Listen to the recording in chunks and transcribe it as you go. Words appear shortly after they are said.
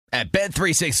At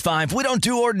Bet365, we don't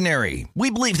do ordinary. We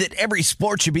believe that every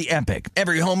sport should be epic.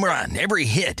 Every home run, every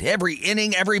hit, every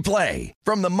inning, every play.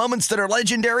 From the moments that are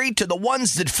legendary to the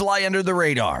ones that fly under the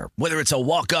radar. Whether it's a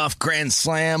walk-off grand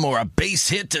slam or a base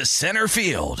hit to center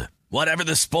field. Whatever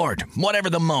the sport, whatever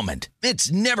the moment.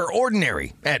 It's never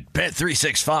ordinary at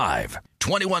Bet365.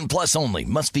 21 plus only.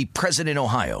 Must be present in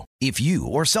Ohio. If you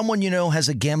or someone you know has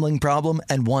a gambling problem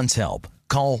and wants help,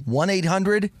 call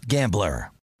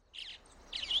 1-800-GAMBLER.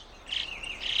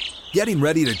 Getting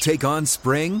ready to take on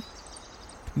spring?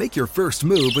 Make your first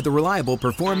move with the reliable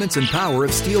performance and power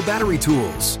of Steel battery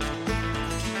tools.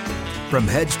 From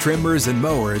hedge trimmers and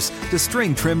mowers to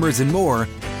string trimmers and more,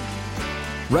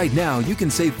 right now you can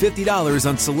save $50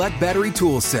 on select battery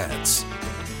tool sets.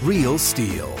 Real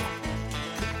Steel.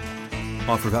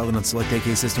 Offer valid on select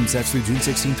AK system sets through June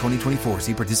 16, 2024.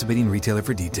 See participating retailer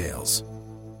for details.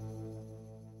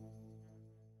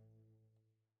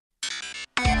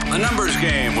 The Numbers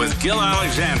Game with Gil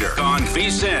Alexander on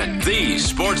VSiN, the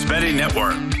Sports Betting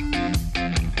Network.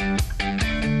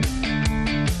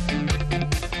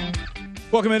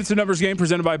 Welcome into the Numbers Game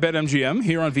presented by BetMGM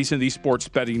here on VSiN, the Sports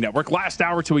Betting Network. Last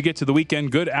hour till we get to the weekend.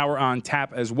 Good hour on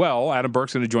tap as well. Adam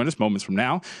Burke's going to join us moments from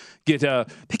now.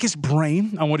 Pick his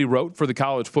brain on what he wrote for the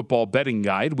College Football Betting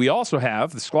Guide. We also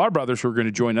have the Sklar brothers who are going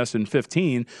to join us in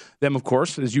 15. Them, of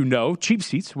course, as you know, Cheap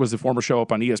Seats was the former show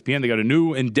up on ESPN. They got a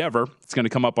new endeavor. It's going to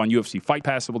come up on UFC Fight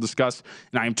Pass that we'll discuss.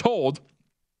 And I am told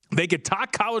they could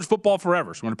talk college football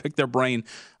forever. So I'm going to pick their brain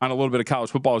on a little bit of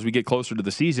college football as we get closer to the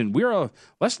season. We're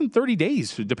less than 30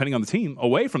 days, depending on the team,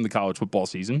 away from the college football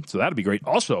season. So that'll be great.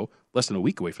 Also, less than a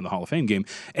week away from the Hall of Fame game.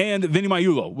 And Vinny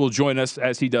Maiulo will join us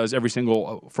as he does every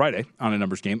single Friday on a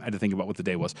Numbers Game. I had to think about what the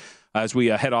day was as we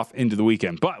head off into the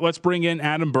weekend. But let's bring in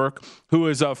Adam Burke, who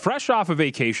is fresh off a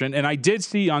vacation. And I did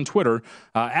see on Twitter,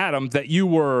 Adam, that you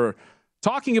were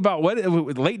talking about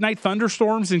late night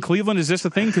thunderstorms in Cleveland. Is this a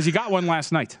thing? Because you got one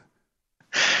last night.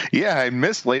 Yeah, I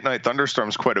missed late night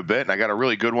thunderstorms quite a bit, and I got a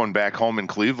really good one back home in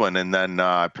Cleveland. And then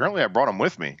apparently I brought them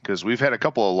with me because we've had a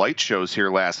couple of light shows here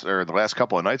the last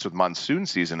couple of nights with monsoon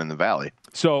season in the valley.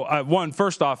 So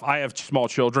first off, I have small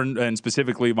children, and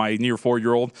specifically my near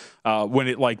 4-year-old. When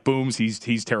it booms,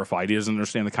 he's terrified. He doesn't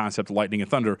understand the concept of lightning and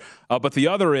thunder. But the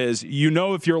other is,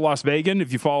 if you're a Las Vegan,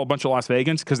 if you follow a bunch of Las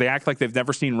Vegans, because they act like they've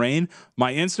never seen rain,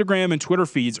 my Instagram and Twitter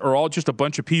feeds are all just a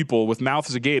bunch of people with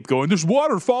mouths agape going, "There's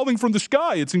water falling from the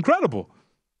sky. It's incredible."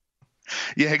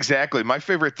 Yeah, exactly. My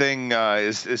favorite thing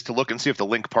is to look and see if the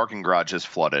Link parking garage is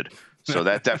flooded. So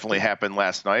that definitely happened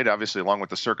last night, obviously, along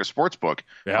with the Circus Sportsbook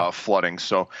flooding.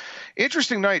 So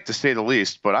interesting night, to say the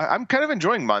least. But I'm kind of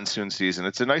enjoying monsoon season.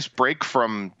 It's a nice break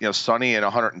from sunny and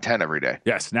 110 every day.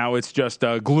 Yes, now it's just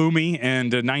gloomy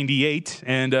and 98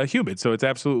 and humid. So it's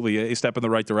absolutely a step in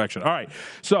the right direction. All right,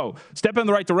 so step in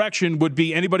the right direction would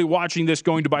be anybody watching this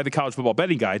going to buy the College Football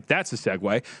Betting Guide. That's a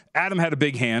segue. Adam had a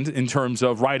big hand in terms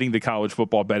of writing the College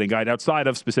Football Betting Guide outside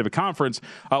of specific conference.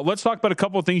 Let's talk about a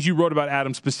couple of things you wrote about,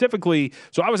 Adam, specifically.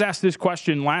 So I was asked this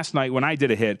question last night when I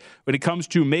did a hit when it comes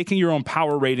to making your own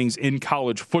power ratings in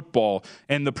college football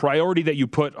and the priority that you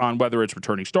put on whether it's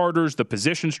returning starters, the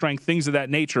position strength, things of that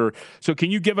nature. So can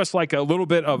you give us a little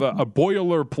bit of a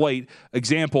boilerplate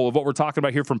example of what we're talking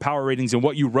about here from power ratings and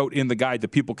what you wrote in the guide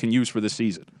that people can use for this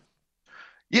season?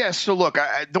 Yeah, so look,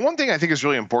 the one thing I think is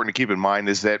really important to keep in mind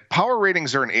is that power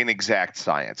ratings are an inexact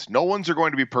science. No one's are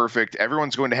going to be perfect.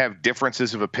 Everyone's going to have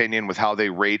differences of opinion with how they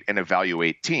rate and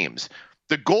evaluate teams.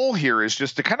 The goal here is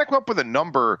just to kind of come up with a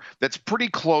number that's pretty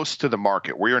close to the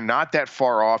market, where you're not that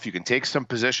far off. You can take some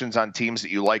positions on teams that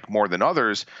you like more than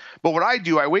others. But what I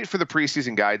do, I wait for the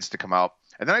preseason guides to come out,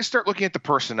 and then I start looking at the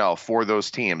personnel for those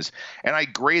teams, and I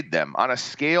grade them on a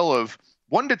scale of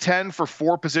 1 to 10 for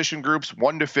 4 position groups,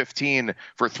 1 to 15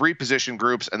 for 3 position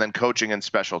groups, and then coaching and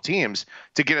special teams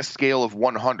to get a scale of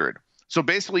 100. So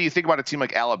basically, you think about a team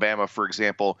like Alabama, for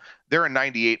example, they're a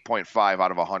 98.5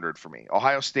 out of 100 for me.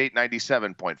 Ohio State,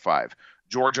 97.5.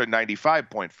 Georgia,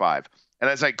 95.5. And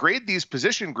as I grade these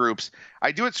position groups,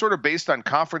 I do it sort of based on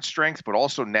conference strength, but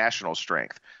also national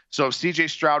strength. So if C.J.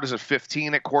 Stroud is a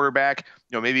 15 at quarterback,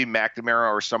 maybe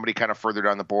McNamara or somebody kind of further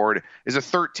down the board is a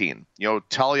 13.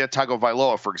 Talia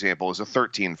Tagovailoa, for example, is a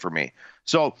 13 for me.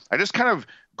 So I just kind of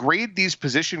grade these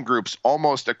position groups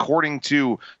almost according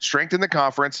to strength in the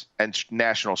conference and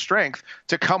national strength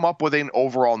to come up with an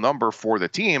overall number for the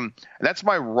team. And that's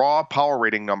my raw power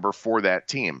rating number for that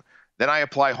team. Then I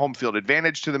apply home field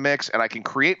advantage to the mix, and I can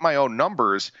create my own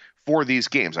numbers for these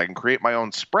games. I can create my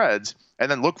own spreads and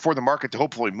then look for the market to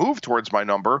hopefully move towards my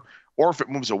number, or if it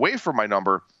moves away from my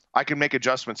number, I can make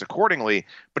adjustments accordingly.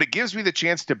 But it gives me the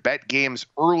chance to bet games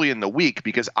early in the week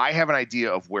because I have an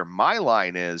idea of where my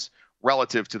line is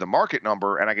relative to the market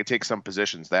number, and I can take some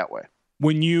positions that way.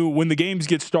 When the games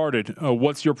get started,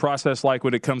 what's your process like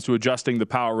when it comes to adjusting the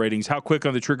power ratings? How quick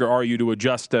on the trigger are you to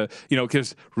adjust,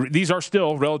 because these are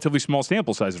still relatively small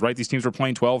sample sizes, right? These teams are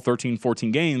playing 12, 13,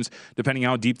 14 games, depending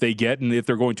how deep they get and if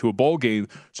they're going to a bowl game.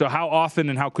 So how often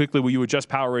and how quickly will you adjust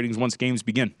power ratings once games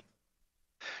begin?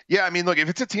 Yeah, I mean, look, if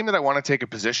it's a team that I want to take a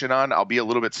position on, I'll be a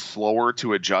little bit slower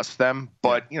to adjust them.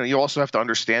 But, you also have to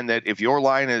understand that if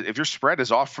your spread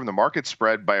is off from the market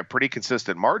spread by a pretty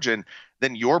consistent margin,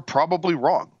 then you're probably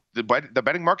wrong. The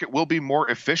betting market will be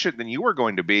more efficient than you are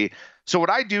going to be. So what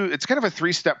I do, it's kind of a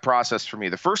 3-step process for me.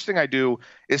 The first thing I do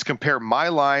is compare my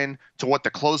line to what the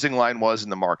closing line was in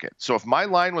the market. So if my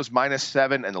line was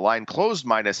 -7 and the line closed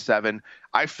 -7,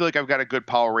 I feel like I've got a good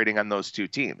power rating on those two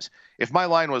teams. If my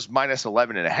line was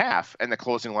 -11.5 and the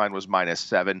closing line was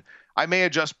 -7, I may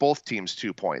adjust both teams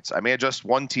 2 points. I may adjust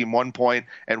one team 1 point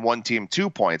and one team 2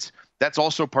 points. That's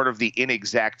also part of the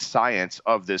inexact science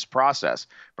of this process.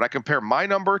 But I compare my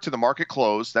number to the market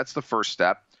close. That's the first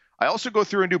step. I also go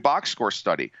through and do box score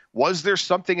study. Was there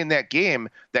something in that game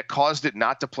that caused it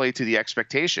not to play to the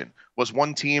expectation? Was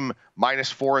one team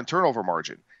 -4 in turnover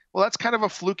margin? Well, that's kind of a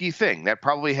fluky thing. That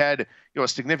probably had a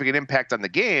significant impact on the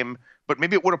game, but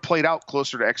maybe it would have played out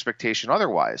closer to expectation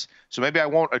otherwise. So maybe I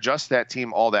won't adjust that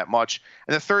team all that much.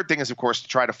 And the third thing is, of course, to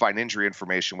try to find injury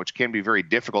information, which can be very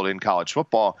difficult in college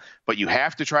football. But you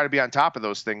have to try to be on top of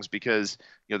those things because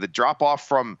the drop-off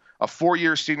from a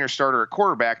 4-year senior starter at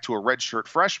quarterback to a redshirt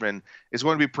freshman is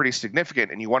going to be pretty significant,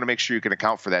 and you want to make sure you can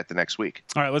account for that the next week.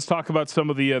 All right, let's talk about some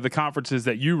of the conferences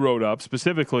that you wrote up,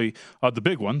 specifically the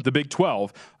big one, the Big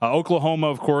 12. Oklahoma,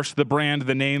 of course, the brand,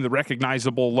 the name, the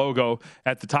recognizable logo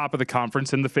at the top of the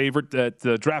conference, and the favorite at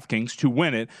DraftKings to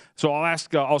win it. So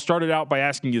I'll start it out by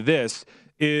asking you this.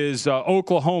 Is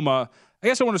Oklahoma – I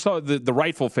guess I want to start the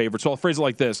rightful favorite, so I'll phrase it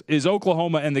like this. Is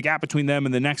Oklahoma and the gap between them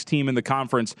and the next team in the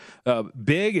conference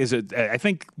big? Is it? I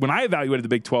think when I evaluated the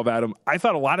Big 12, Adam, I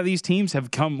thought a lot of these teams have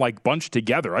come bunched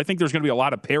together. I think there's going to be a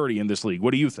lot of parity in this league.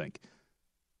 What do you think?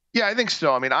 Yeah, I think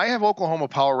so. I mean, I have Oklahoma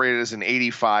power rated as an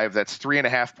 85. That's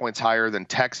 3.5 points higher than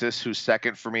Texas, who's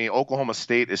second for me. Oklahoma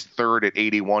State is third at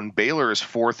 81. Baylor is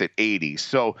fourth at 80.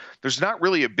 So there's not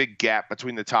really a big gap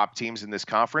between the top teams in this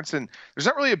conference. And there's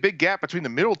not really a big gap between the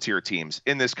middle tier teams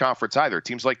in this conference either.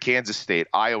 Teams like Kansas State,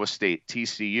 Iowa State,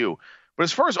 TCU. But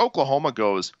as far as Oklahoma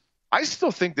goes, I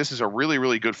still think this is a really,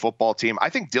 really good football team. I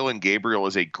think Dillon Gabriel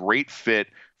is a great fit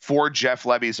for Jeff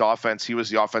Levy's offense. He was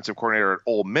the offensive coordinator at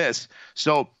Ole Miss.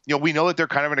 So, we know that they're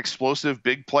kind of an explosive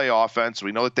big play offense.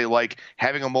 We know that they like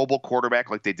having a mobile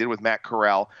quarterback like they did with Matt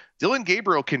Corral. Dillon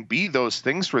Gabriel can be those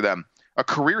things for them. A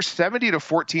career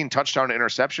 70-14 touchdown to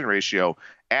interception ratio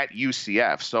at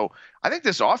UCF. So I think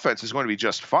this offense is going to be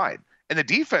just fine. And the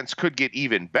defense could get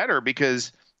even better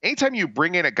because anytime you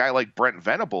bring in a guy like Brent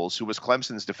Venables, who was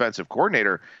Clemson's defensive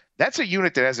coordinator, that's a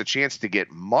unit that has a chance to get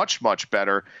much, much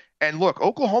better. And look,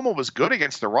 Oklahoma was good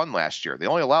against the run last year. They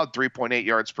only allowed 3.8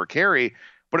 yards per carry,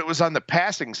 but it was on the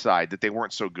passing side that they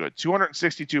weren't so good.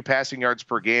 262 passing yards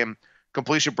per game,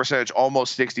 completion percentage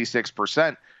almost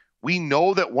 66%. We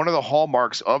know that one of the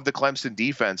hallmarks of the Clemson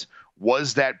defense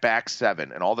was that back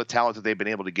seven and all the talent that they've been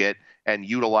able to get and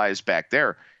utilize back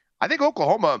there. I think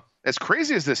Oklahoma, as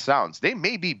crazy as this sounds, they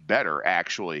may be better,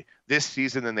 actually, this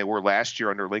season than they were last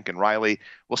year under Lincoln Riley.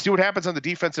 We'll see what happens on the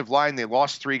defensive line. They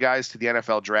lost 3 guys to the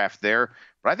NFL draft there.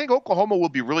 But I think Oklahoma will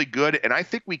be really good, and I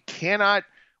think we cannot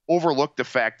overlook the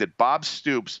fact that Bob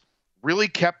Stoops really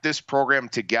kept this program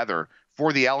together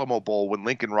for the Alamo Bowl when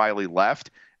Lincoln Riley left.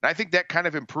 And I think that kind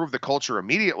of improved the culture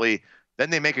immediately.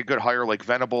 Then they make a good hire like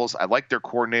Venables. I like their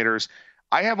coordinators.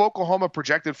 I have Oklahoma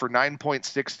projected for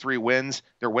 9.63 wins.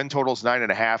 Their win total is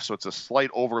 9.5, so it's a slight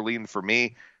overlean for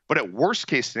me. But at worst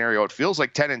case scenario, it feels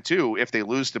like 10-2 if they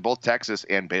lose to both Texas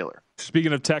and Baylor.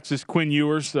 Speaking of Texas, Quinn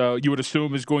Ewers, you would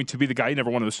assume is going to be the guy. You never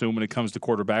want to assume when it comes to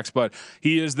quarterbacks, but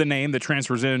he is the name that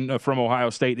transfers in from Ohio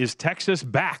State. Is Texas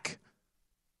back?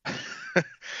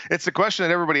 It's the question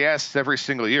that everybody asks every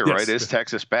single year, yes. Right? Is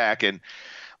Texas back? And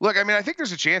look, I mean, I think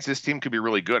there's a chance this team could be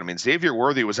really good. I mean, Xavier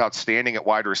Worthy was outstanding at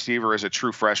wide receiver as a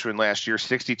true freshman last year.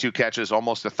 62 catches,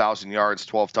 almost 1,000 yards,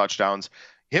 12 touchdowns.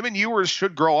 Him and Ewers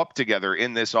should grow up together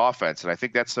in this offense, and I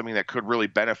think that's something that could really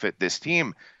benefit this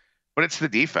team. But it's the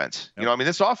defense. Yep. I mean,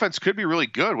 this offense could be really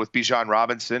good with Bijan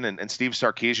Robinson and Steve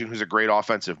Sarkisian, who's a great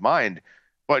offensive mind.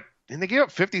 But they gave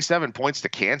up 57 points to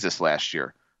Kansas last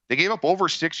year. They gave up over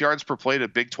 6 yards per play to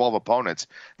Big 12 opponents.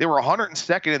 They were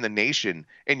 102nd in the nation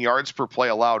in yards per play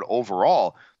allowed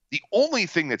overall. The only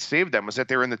thing that saved them was that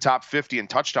they were in the top 50 in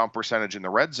touchdown percentage in the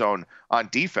red zone on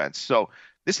defense. So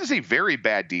this is a very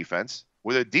bad defense.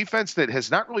 with a defense that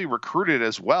has not really recruited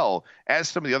as well as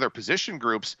some of the other position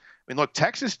groups. I mean, look,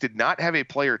 Texas did not have a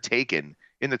player taken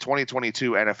in the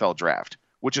 2022 NFL draft,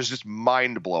 which is just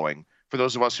mind-blowing for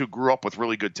those of us who grew up with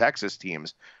really good Texas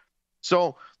teams.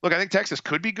 So, look, I think Texas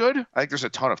could be good. I think there's a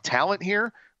ton of talent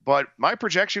here, but my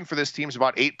projection for this team is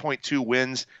about 8.2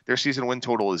 wins. Their season win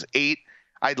total is 8.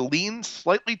 I'd lean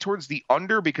slightly towards the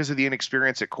under because of the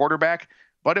inexperience at quarterback,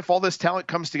 but if all this talent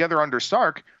comes together under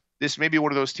Sark, this may be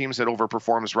one of those teams that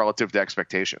overperforms relative to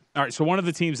expectation. All right, so one of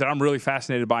the teams that I'm really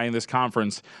fascinated by in this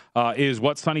conference is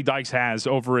what Sonny Dykes has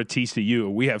over at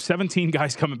TCU. We have 17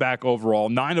 guys coming back overall.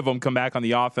 9 of them come back on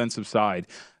the offensive side.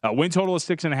 Win total is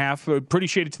 6.5. Pretty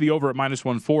shaded to the over at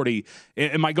 -140.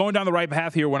 Am I going down the right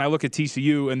path here when I look at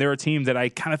TCU, and they're a team that I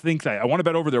kind of think that I want to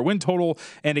bet over their win total,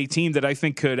 and a team that I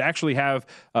think could actually have,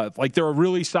 they're a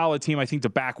really solid team, I think, to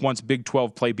back once Big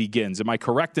 12 play begins. Am I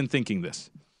correct in thinking this?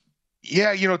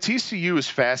 Yeah, TCU is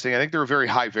fascinating. I think they're a very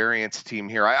high variance team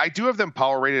here. I do have them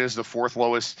power rated as the fourth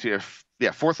lowest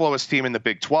team in the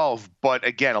Big 12. But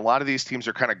again, a lot of these teams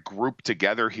are kind of grouped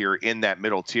together here in that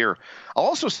middle tier. I'll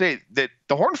also say that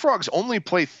the Horned Frogs only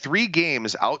play 3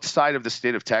 games outside of the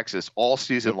state of Texas all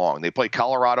season long. They play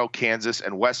Colorado, Kansas,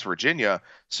 and West Virginia.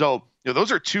 So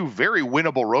those are 2 very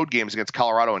winnable road games against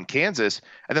Colorado and Kansas.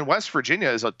 And then West Virginia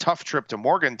is a tough trip to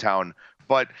Morgantown.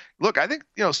 But look, I think,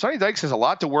 Sonny Dykes has a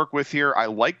lot to work with here. I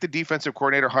like the defensive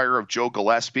coordinator hire of Joe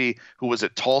Gillespie, who was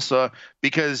at Tulsa,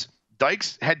 because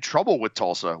Dykes had trouble with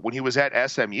Tulsa when he was at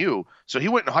SMU. So he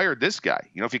went and hired this guy.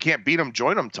 If you can't beat him,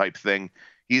 join him type thing.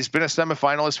 He's been a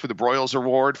semifinalist for the Broyles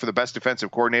Award for the best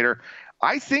defensive coordinator.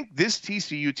 I think this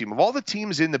TCU team, of all the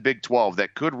teams in the Big 12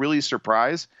 that could really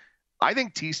surprise, I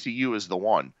think TCU is the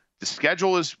one. The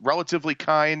schedule is relatively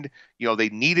kind. They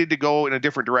needed to go in a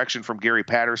different direction from Gary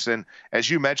Patterson. As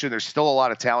you mentioned, there's still a lot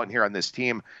of talent here on this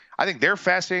team. I think they're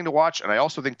fascinating to watch, and I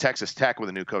also think Texas Tech with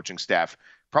a new coaching staff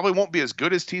probably won't be as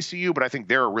good as TCU, but I think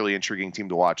they're a really intriguing team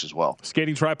to watch as well.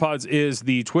 Skating Tripods is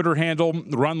the Twitter handle.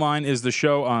 The Run Line is the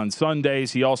show on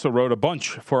Sundays. He also wrote a bunch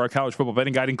for our college football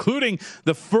betting guide, including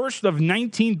the first of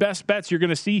 19 best bets you're going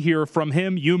to see here from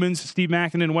him, Humans, Steve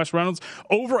Mackin, and Wes Reynolds.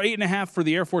 Over 8.5 for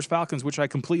the Air Force Falcons, which I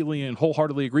completely and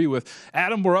wholeheartedly agree with.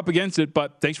 Adam, we're up against it,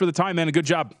 but thanks for the time, man, and good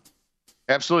job.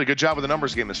 Absolutely. Good job with the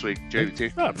numbers game this week,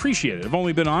 JVT. I appreciate it. I've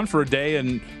only been on for a day,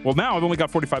 and, now I've only got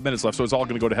 45 minutes left, so it's all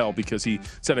going to go to hell because he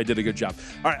said I did a good job.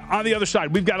 All right, on the other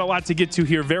side, we've got a lot to get to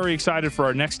here. Very excited for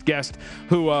our next guest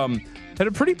who had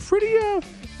a pretty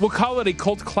we'll call it a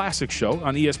cult classic show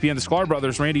on ESPN. The Sklar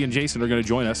brothers, Randy and Jason, are going to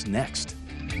join us next.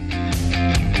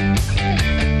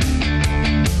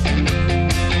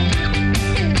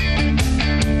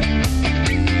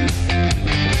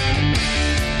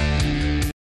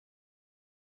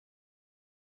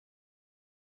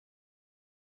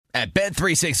 At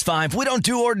Bet365, we don't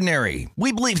do ordinary.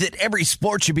 We believe that every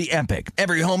sport should be epic.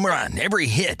 Every home run, every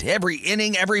hit, every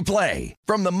inning, every play.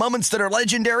 From the moments that are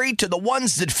legendary to the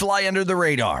ones that fly under the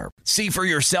radar. See for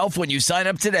yourself when you sign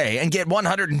up today and get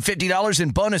 $150 in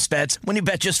bonus bets when you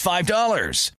bet just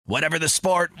 $5. Whatever the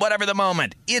sport, whatever the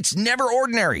moment, it's never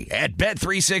ordinary at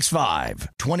Bet365.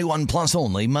 21 plus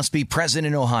only. Must be present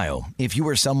in Ohio. If you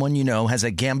or someone you know has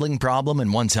a gambling problem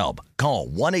and wants help, call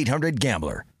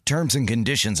 1-800-GAMBLER. Terms and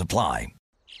conditions apply.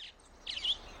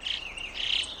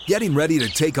 Getting ready to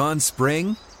take on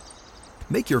spring?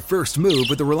 Make your first move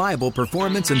with the reliable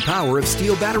performance and power of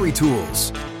Steel battery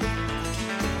tools.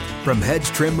 From hedge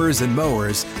trimmers and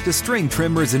mowers to string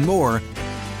trimmers and more,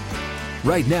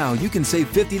 right now you can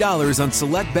save $50 on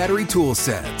select battery tool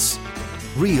sets.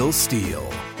 Real Steel.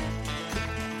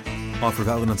 Offer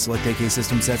valid on select AK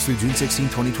system sets through June 16,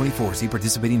 2024. See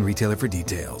participating retailer for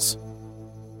details.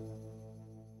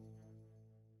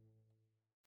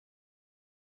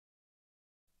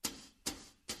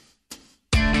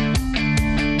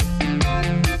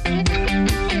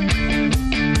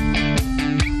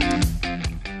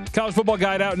 College Football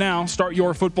Guide out now. Start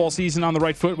your football season on the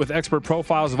right foot with expert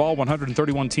profiles of all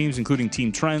 131 teams, including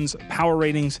team trends, power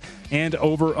ratings, and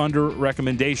over-under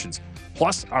recommendations.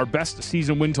 Plus, our best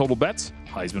season win total bets,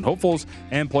 Heisman hopefuls,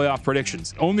 and playoff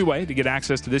predictions. Only way to get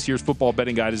access to this year's football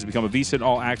betting guide is to become a VSiN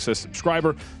All Access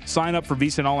subscriber. Sign up for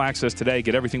VSiN All Access today.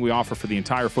 Get everything we offer for the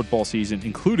entire football season,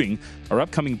 including our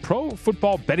upcoming Pro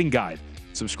Football Betting Guide.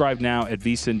 Subscribe now at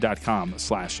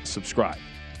vsin.com/subscribe.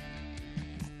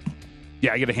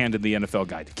 Yeah, I get a hand in the NFL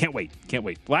guide. Can't wait.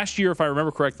 Last year, if I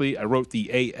remember correctly, I wrote the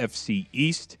AFC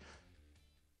East.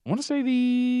 I want to say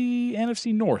the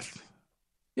NFC North.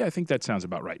 Yeah, I think that sounds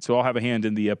about right. So I'll have a hand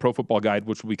in the Pro Football Guide,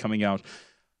 which will be coming out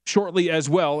shortly as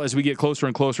well as we get closer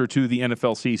and closer to the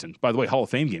NFL season. By the way, Hall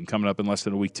of Fame game coming up in less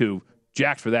than a week, too.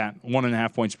 jacked for that.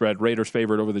 1.5-point spread. Raiders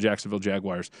favored over the Jacksonville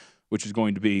Jaguars, which is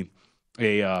going to be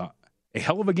a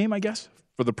hell of a game, I guess,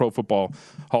 for the Pro Football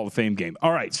Hall of Fame game.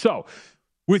 All right, so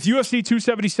with UFC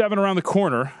 277 around the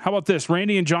corner, how about this?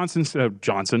 Randy and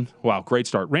Johnson. Wow, great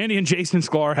start. Randy and Jason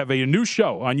Sklar have a new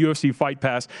show on UFC Fight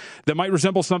Pass that might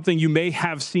resemble something you may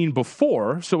have seen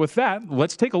before. So with that,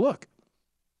 let's take a look.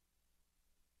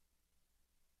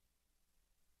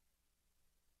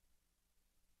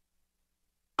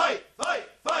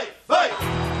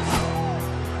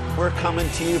 We're coming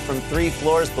to you from 3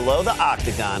 floors below the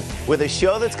Octagon with a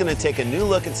show that's going to take a new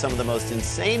look at some of the most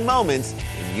insane moments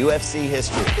in UFC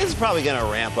history. This is probably going to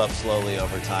ramp up slowly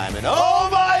over time. And oh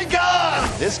my God!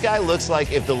 This guy looks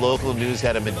like if the local news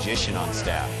had a magician on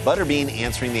staff. Butterbean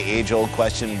answering the age-old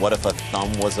question, what if a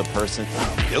thumb was a person?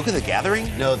 Yoga the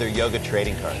Gathering? No, they're yoga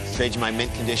trading cards. Trade you my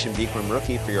mint condition Bikram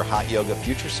rookie for your hot yoga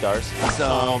future stars.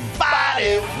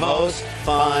 Somebody! Most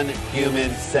fun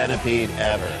human centipede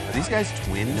ever. Are these guys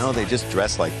twins? No, they just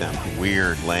dress like them.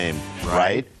 Weird, lame,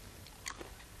 right?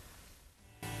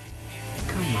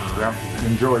 Come on. Yeah,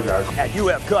 enjoy, guys. At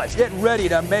UF Cuts, get ready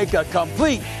to make a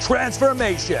complete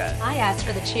transformation. I asked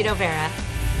for the Cheeto Vera,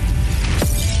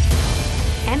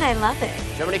 and I love it.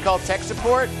 Somebody call tech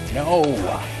support? No.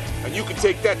 And you can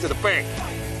take that to the bank.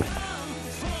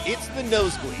 It's the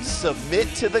Nosebleed. Submit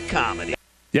to the comedy.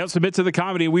 Yeah, submit to the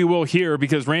comedy we will hear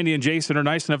because Randy and Jason are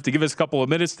nice enough to give us a couple of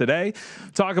minutes today.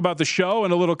 Talk about the show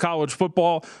and a little college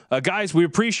football. Guys, we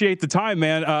appreciate the time,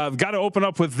 man. Got to open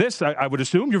up with this. I would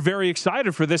assume you're very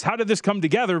excited for this. How did this come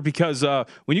together? Because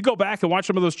when you go back and watch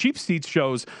some of those cheap seats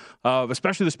shows,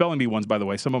 especially the Spelling Bee ones, by the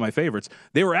way, some of my favorites,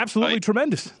 they were absolutely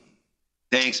tremendous.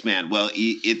 Thanks, man. Well,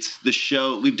 it's the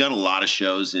show. We've done a lot of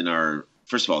shows in our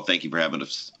First of all, thank you for having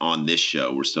us on this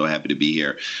show. We're so happy to be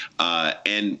here.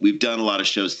 And we've done a lot of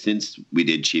shows since we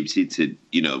did Cheap Seats.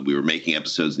 We were making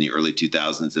episodes in the early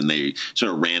 2000s, and they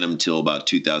sort of ran them till about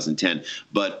 2010.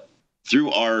 But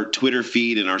through our Twitter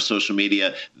feed and our social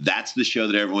media, that's the show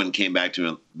that everyone came back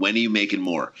to. When are you making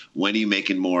more? When are you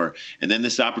making more? And then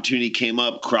this opportunity came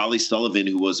up. Crawley Sullivan,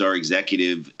 who was our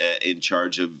executive in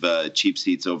charge of Cheap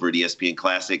Seats over at ESPN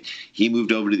Classic, he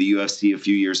moved over to the UFC a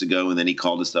few years ago, and then he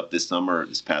called us up this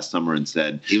past summer, and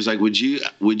said, he was like, would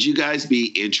you guys be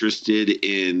interested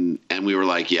in? And we were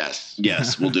like, yes,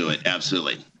 we'll do it.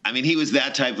 Absolutely. I mean, he was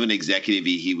that type of an executive.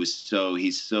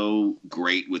 He's so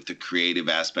great with the creative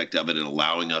aspect of it and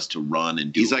allowing us to run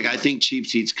and do. He's like, I think Cheap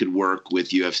Seats could work with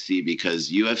UFC because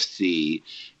UFC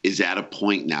is at a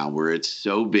point now where it's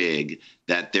so big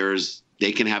that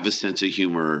they can have a sense of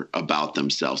humor about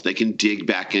themselves. They can dig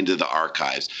back into the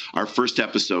archives. Our first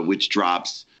episode, which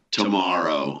drops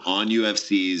tomorrow on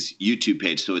UFC's YouTube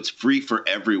page. So it's free for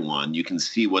everyone. You can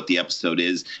see what the episode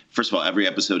is. First of all, every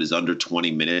episode is under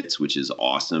 20 minutes, which is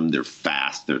awesome. They're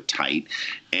fast. They're tight.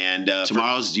 And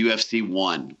tomorrow's UFC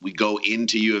 1. We go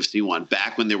into UFC 1,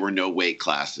 back when there were no weight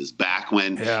classes, back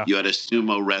when you had a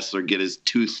sumo wrestler get his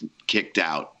tooth kicked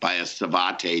out by a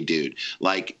Savate dude.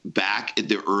 Like back at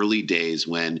the early days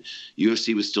when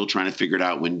UFC was still trying to figure it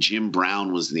out, when Jim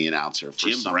Brown was the announcer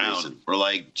for some reason. We're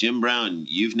like, Jim Brown,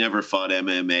 you've never fought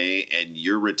MMA and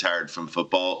you're retired from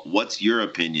football. What's your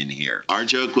opinion here? Our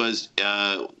joke was,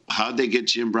 how'd they get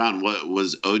Jim Brown? What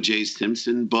was O.J.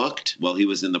 Simpson booked? Well, he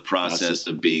was in the process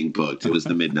of being booked. It was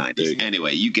the mid-90s.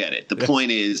 Anyway, you get it. The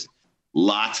point is,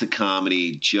 lots of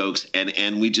comedy, jokes,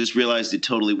 and we just realized it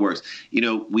totally works.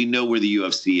 We know where the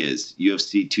UFC is.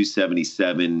 UFC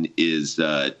 277 is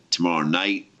tomorrow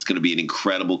night. It's going to be an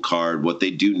incredible card. What they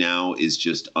do now is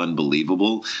just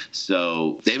unbelievable.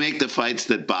 So they make the fights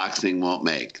that boxing won't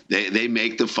make. They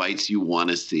make the fights you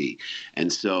want to see.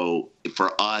 And so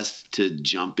for us to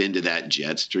jump into that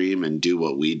jet stream and do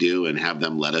what we do and have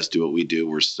them let us do what we do,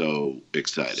 we're so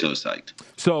excited. So psyched.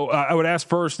 So I would ask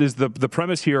first, is the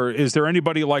premise here, is there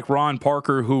anybody like Ron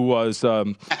Parker who was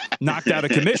knocked out of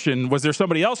commission? Was there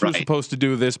somebody else who was supposed to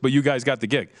do this, but you guys got the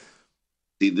gig?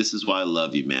 See, this is why I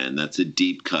love you, man. That's a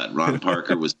deep cut. Ron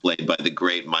Parker was played by the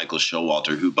great Michael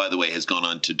Showalter, who, by the way, has gone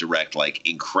on to direct like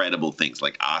incredible things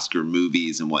like Oscar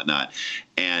movies and whatnot.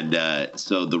 And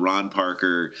so the Ron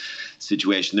Parker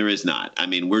situation, there is not. I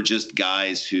mean, we're just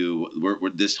guys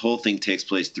who this whole thing takes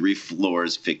place 3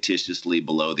 floors fictitiously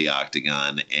below the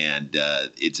Octagon, and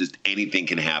it's just anything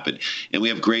can happen. And we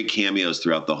have great cameos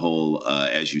throughout the whole,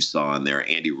 as you saw in there.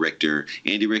 Andy Richter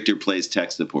plays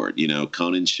tech support.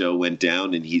 Conan's show went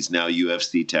down, and he's now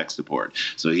UFC tech support.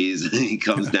 So he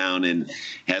comes down and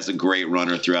has a great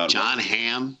runner throughout. John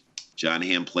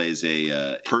Hamm plays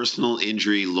a personal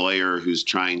injury lawyer who's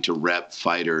trying to rep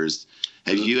fighters.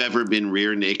 Have you ever been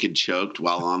rear naked choked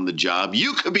while on the job?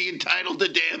 You could be entitled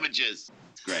to damages.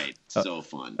 Great. So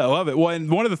fun. I love it. Well, and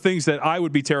one of the things that I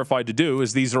would be terrified to do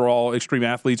is these are all extreme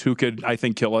athletes who could, I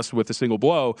think, kill us with a single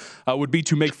blow, would be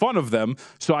to make fun of them.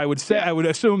 So I would say, I would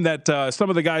assume that some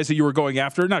of the guys that you were going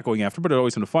after, not going after, but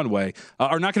always in a fun way,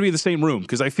 are not going to be in the same room,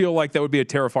 because I feel like that would be a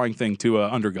terrifying thing to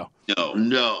undergo.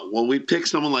 No. Well, we picked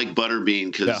someone like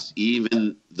Butterbean because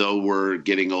even though we're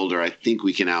getting older, I think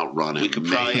we can outrun him. We could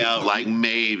probably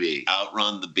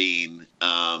outrun the Bean.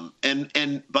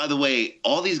 And by the way,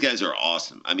 all these guys are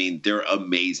awesome. I mean, they're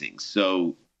amazing.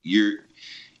 So there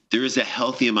is a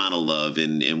healthy amount of love,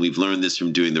 and we've learned this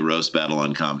from doing the roast battle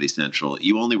on Comedy Central.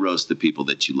 You only roast the people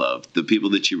that you love, the people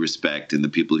that you respect, and the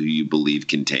people who you believe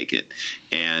can take it.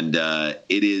 And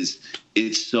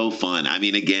it's so fun. I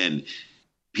mean, again,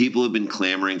 people have been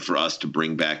clamoring for us to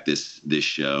bring back this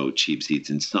show, Cheap Seats,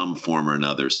 in some form or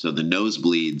another. So the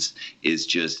Nosebleeds is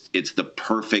it's the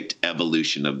perfect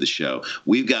evolution of the show.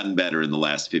 We've gotten better in the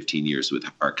last 15 years with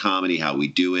our comedy, how we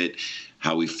do it,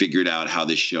 how we figured out how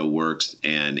this show works,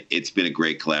 and it's been a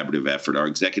great collaborative effort. Our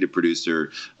executive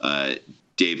producer,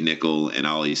 Dave Nickel and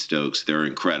Ollie Stokes, they're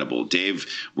incredible. Dave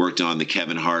worked on the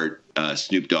Kevin Hart,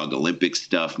 Snoop Dogg Olympics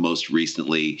stuff most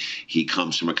recently. He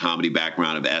comes from a comedy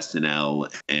background of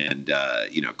SNL and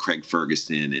Craig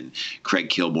Ferguson and Craig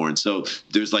Kilborn. So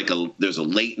there's a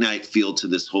late night feel to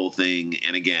this whole thing.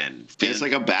 And again, it's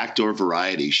like a backdoor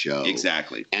variety show.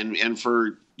 Exactly. And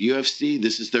for UFC,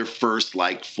 this is their first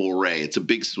foray. It's a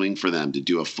big swing for them to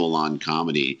do a full-on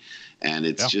comedy. And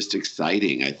it's just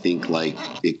exciting. I think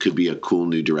it could be a cool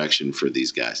new direction for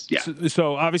these guys. Yeah.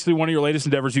 So obviously one of your latest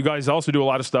endeavors, you guys also do a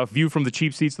lot of stuff. View from the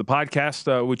Cheap Seats, the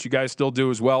podcast, which you guys still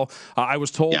do as well. I was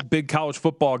told big college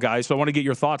football guys. So I want to get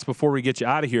your thoughts before we get you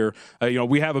out of here.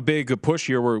 We have a big push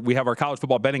here where we have our college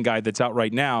football betting guide that's out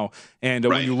right now. And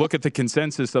when you look at the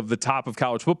consensus of the top of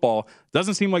college football,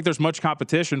 doesn't seem like there's much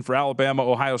competition for Alabama,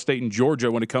 Ohio State, and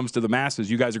Georgia when it comes to the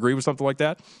masses. You guys agree with something like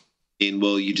that? And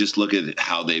well, you just look at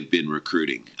how they've been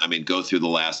recruiting. I mean, go through the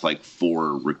last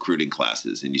 4 recruiting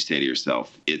classes, and you say to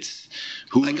yourself, "It's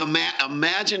who?"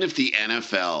 Imagine if the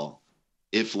NFL,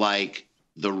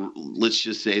 let's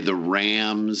just say the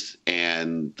Rams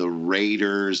and the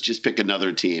Raiders, just pick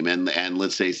another team, and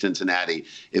let's say Cincinnati.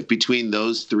 If between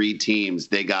those 3 teams,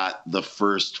 they got the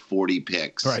first 40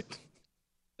 picks, right?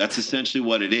 That's essentially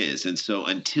what it is. And so,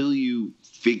 until you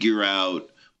figure out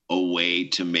a way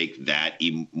to make that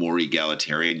more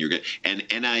egalitarian, you're good. And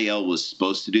NIL was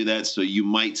supposed to do that, so you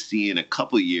might see in a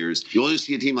couple of years, you'll just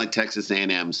see a team like Texas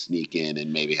A&M sneak in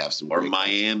and maybe have some. Or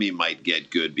Miami might get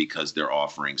good because they're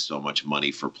offering so much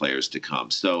money for players to come.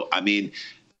 So I mean,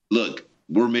 look,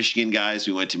 we're Michigan guys.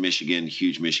 We went to Michigan,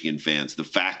 huge Michigan fans. The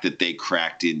fact that they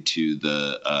cracked into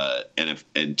the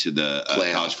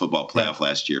college football playoff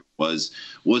last year was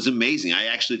amazing. I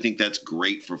actually think that's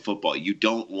great for football. You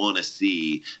don't want to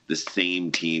see the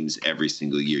same teams every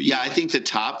single year. I think the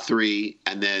top 3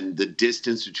 and then the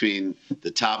distance between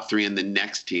the top 3 and the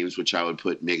next teams, which I would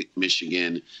put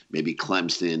Michigan, maybe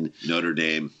Clemson, Notre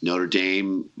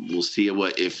Dame. We'll see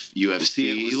if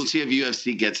UFC. We'll see if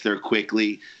UFC gets there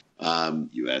quickly.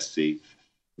 USC.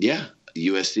 Yeah,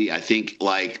 USC. I think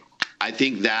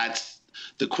that's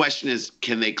the question is,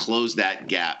 can they close that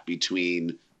gap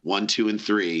between 1, 2, and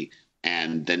 3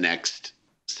 and the next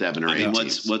 7 or 8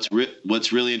 teams?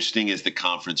 What's really interesting is the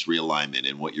conference realignment,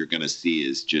 and what you're going to see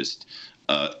is just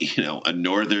a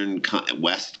northern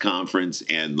West conference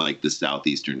and the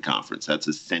southeastern conference. That's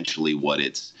essentially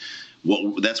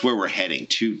that's where we're heading,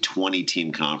 2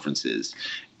 20-team conferences.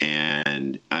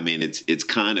 And I mean, it's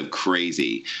kind of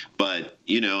crazy, but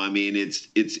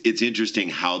it's interesting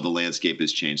how the landscape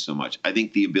has changed so much. I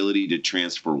think the ability to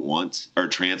transfer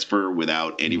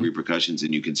without any repercussions,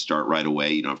 and you can start right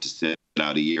away. You don't have to sit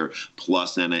out a year.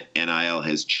 Plus, NIL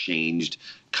has changed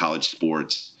college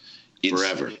sports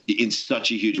forever in such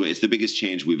a huge way. It's the biggest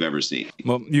change we've ever seen.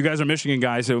 Well, you guys are Michigan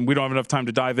guys, and we don't have enough time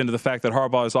to dive into the fact that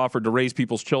Harbaugh has offered to raise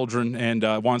people's children and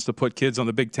wants to put kids on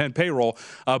the Big Ten payroll.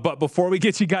 But before we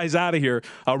get you guys out of here,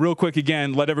 real quick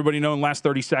again, let everybody know in the last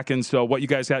 30 seconds what you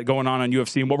guys got going on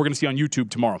UFC and what we're going to see on YouTube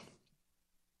tomorrow.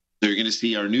 You're going to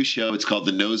see our new show. It's called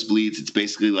The Nosebleeds. It's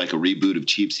basically like a reboot of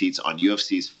Cheap Seats on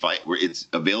UFC's Fight, where it's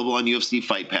available on UFC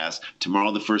Fight Pass.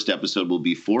 Tomorrow, the first episode will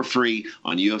be for free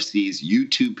on UFC's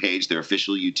YouTube page, their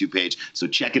official YouTube page. So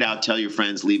check it out. Tell your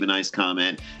friends. Leave a nice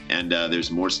comment. And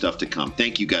there's more stuff to come.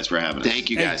 Thank you guys for having us.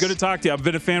 Thank you, guys. Good to talk to you. I've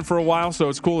been a fan for a while, so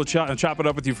it's cool to chop it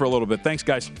up with you for a little bit. Thanks,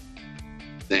 guys.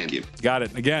 Thank you. Got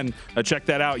it. Again, check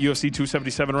that out. UFC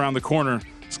 277 around the corner.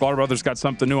 Slaughter Brothers got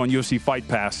something new on UFC Fight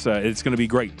Pass. It's going to be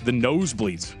great. The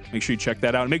Nosebleeds. Make sure you check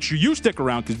that out. And make sure you stick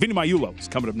around because Vinny Maiulo is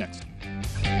coming up next.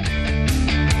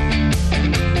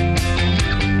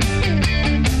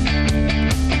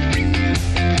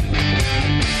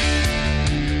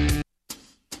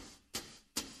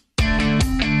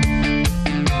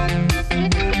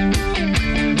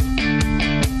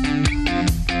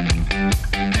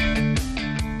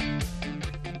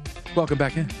 Welcome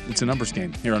back in. It's a numbers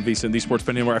game here on VSiN, the Sports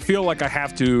Betting Network. I feel like I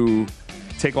have to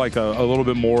take like a little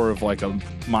bit more of like a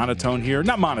monotone here.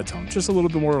 Not monotone, just a little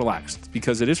bit more relaxed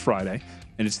because it is Friday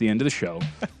and it's the end of the show.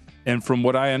 And from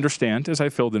what I understand, as I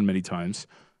filled in many times,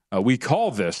 we call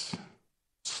this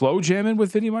slow jamming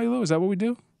with Vinny Magliulo. Is that what we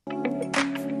do?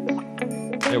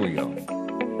 There we go.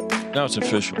 Now it's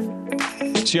official.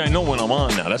 See, I know when I'm on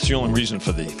now. That's the only reason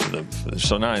for the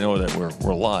so now I know that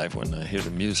we're live when I hear the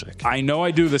music. I know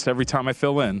I do this every time I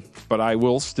fill in, but I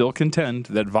will still contend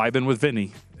that Vibin' with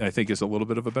Vinny, I think, is a little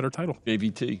bit of a better title.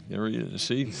 JVT, there he is.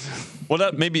 See, well,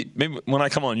 that maybe when I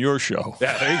come on your show.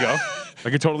 Yeah, there you go. I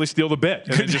could totally steal the bit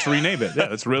and then just rename it. Yeah,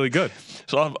 that's really good.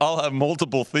 So I'll have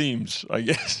multiple themes, I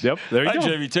guess. Yep, there you go. Hi,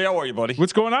 JVT. How are you, buddy?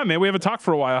 What's going on, man? We haven't talked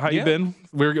for a while. How you been?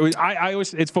 I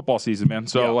always, it's football season, man.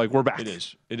 So we're back.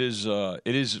 It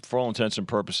is for all intents and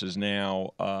purposes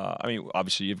now. I mean,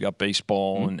 obviously you've got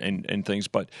baseball and things,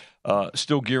 but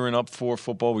still gearing up for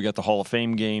football. We got the Hall of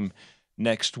Fame game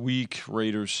next week.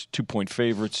 Raiders 2-point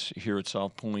favorites here at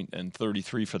South Point and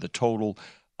 33 for the total,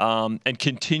 and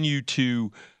continue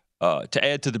to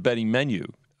add to the betting menu.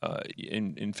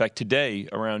 In fact, today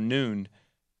around noon,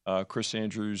 Chris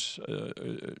Andrews,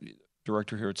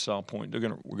 director here at South Point,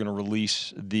 we're gonna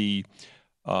release the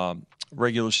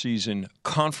regular season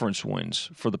conference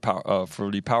wins for the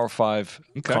Power 5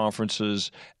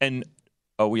 conferences, and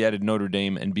we added Notre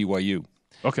Dame and BYU.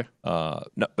 Okay.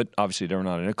 But obviously they're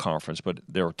not in a conference, but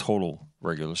they're total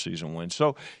regular season wins.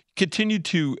 So continue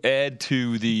to add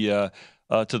to the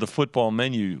football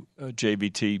menu,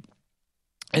 JVT,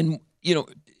 and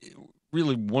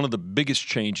really one of the biggest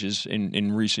changes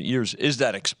in recent years is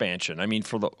that expansion. I mean,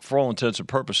 for all intents and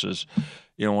purposes,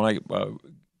 when I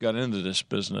got into this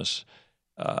business,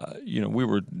 we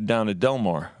were down at Del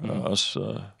Mar. Us,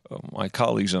 my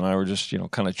colleagues and I were just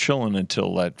kind of chilling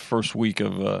until that first week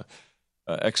of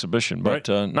exhibition, but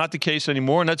not the case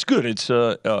anymore, and that's good.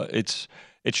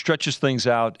 It stretches things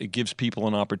out. It gives people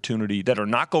an opportunity that are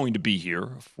not going to be here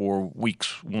for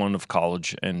weeks 1 of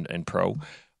college and pro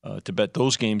to bet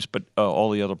those games, but all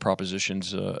the other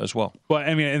propositions as well. Well,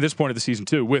 I mean, at this point of the season,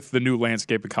 too, with the new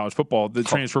landscape of college football, the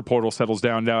transfer portal settles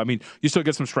down now. I mean, you still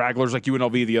get some stragglers, like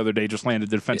UNLV the other day just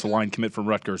landed the defensive line commit from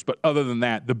Rutgers. But other than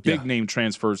that, the big-name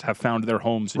transfers have found their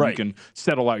homes, and you can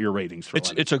settle out your ratings.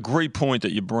 It's a great point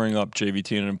that you bring up,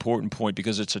 JVT, and an important point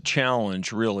because it's a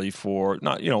challenge, really, for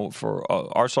for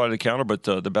our side of the counter, but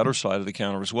the better side of the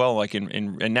counter as well. Like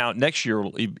and now next year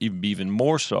will be even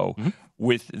more so.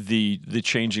 With the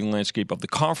changing landscape of the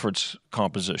conference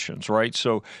compositions, right?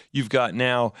 So you've got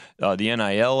now the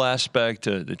NIL aspect,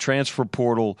 the transfer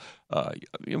portal.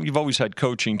 You've always had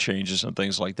coaching changes and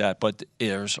things like that, but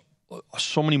there's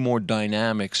so many more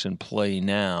dynamics in play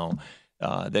now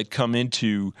that come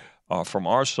into, from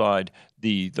our side,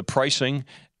 the pricing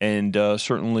and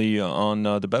certainly on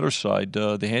the better side,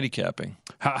 the handicapping.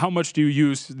 How much do you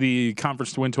use the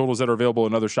conference to win totals that are available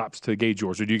in other shops to gauge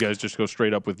yours, or do you guys just go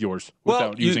straight up with yours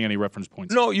without using any reference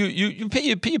points? No, you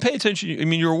pay attention. I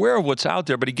mean, you're aware of what's out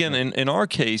there, but again, in our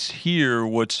case here,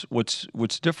 what's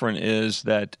different is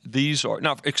that these are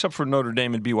now, except for Notre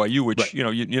Dame and BYU, which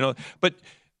but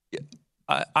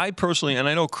I personally, and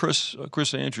I know Chris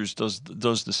Andrews does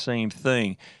the same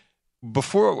thing.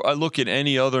 Before I look at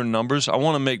any other numbers, I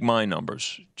want to make my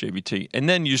numbers, JVT. And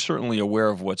then you're certainly aware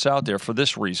of what's out there for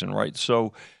this reason, right?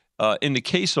 So in the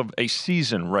case of a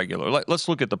season regular, let's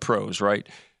look at the pros, right?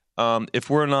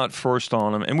 If we're not first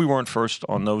on them, and we weren't first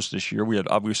on those this year, we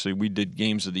did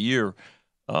games of the year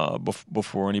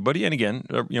before anybody. And again,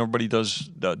 everybody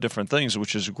does different things,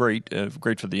 which is great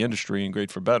for the industry and great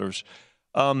for bettors.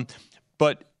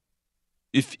 But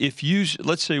if you,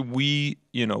 let's say we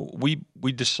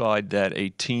decide that a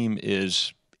team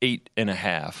is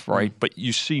 8.5, right? But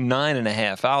you see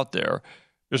 9.5 out there.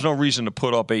 There's no reason to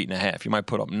put up 8.5. You might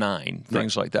put up 9,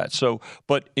 things like that. So,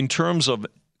 but in terms of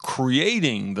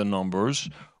creating the numbers,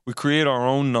 we create our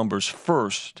own numbers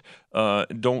first.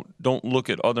 Don't look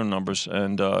at other numbers,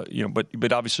 and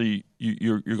but obviously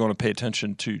you're going to pay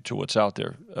attention to what's out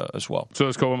there as well. So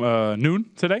let's go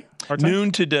noon today.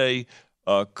 Noon today.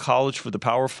 College for the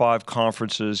Power 5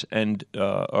 conferences and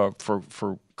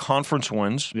for conference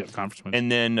wins. Yeah, conference wins.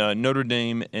 And then Notre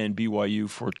Dame and BYU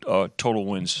for total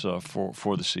wins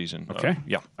for the season. Okay.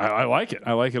 Yeah. I like it.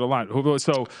 I like it a lot.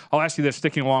 So I'll ask you this,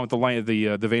 sticking along with the line of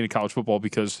the vein of college football,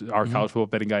 because our college football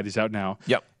betting guide is out now.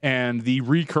 Yep. And the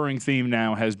recurring theme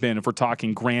now has been, if we're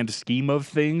talking grand scheme of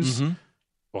things,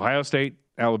 Ohio State,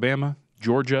 Alabama,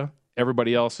 Georgia,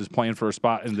 everybody else is playing for a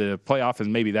spot in the playoff,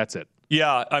 and maybe that's it.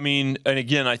 Yeah, I mean, and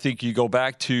again, I think you go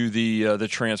back to the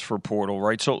transfer portal,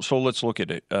 right? So let's look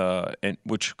at it, and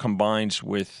which combines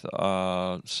with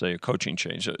say a coaching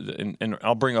change, and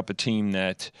I'll bring up a team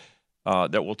that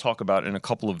we'll talk about in a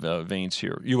couple of veins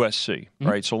here. USC,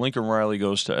 right? So Lincoln Riley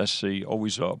goes to SC,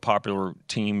 always a popular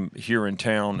team here in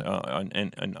town,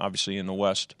 and obviously in the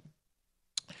West.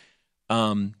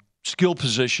 Skill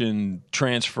position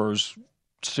transfers,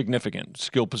 significant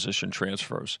skill position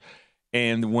transfers.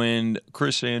 And when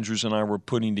Chris Andrews and I were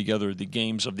putting together the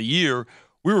games of the year,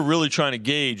 we were really trying to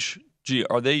gauge, gee,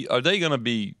 are they going to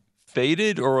be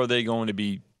faded or are they going to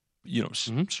be,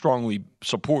 strongly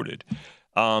supported?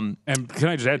 And can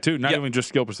I just add, too, not even just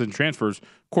skill position transfers,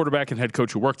 quarterback and head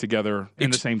coach who work together in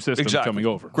the same system coming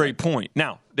over. Great point.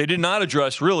 Now, they did not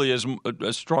address really as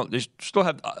strong. They still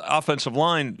have offensive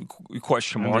line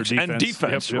question marks and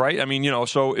defense, right? I mean,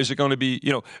 so is it going to be,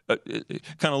 it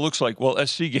kind of looks like, well,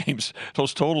 SC games,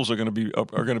 those totals are going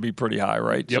to be pretty high,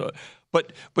 right? Yep. So,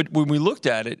 but when we looked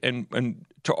at it and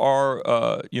to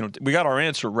our, we got our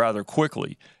answer rather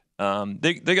quickly.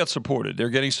 They got supported. They're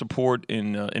getting support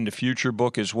in the future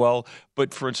book as well.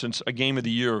 But for instance, a game of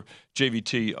the year,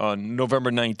 JVT on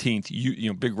November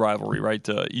 19th, big rivalry, right?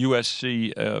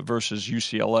 USC versus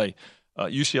UCLA.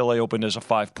 UCLA opened as a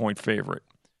 5-point favorite.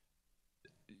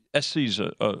 SC's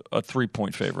a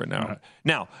 3-point favorite now. Right.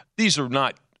 Now, these are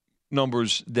not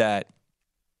numbers that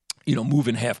move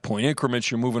in half-point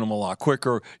increments. You're moving them a lot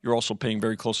quicker. You're also paying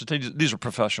very close attention. These are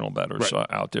professional bettors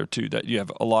out there, too, that you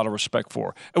have a lot of respect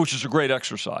for, which is a great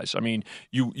exercise. I mean,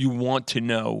 you want to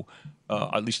know,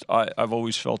 at least I've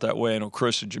always felt that way. I know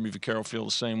Chris and Jimmy Vaccaro feel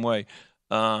the same way.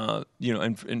 And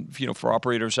for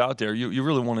operators out there, you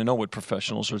really want to know what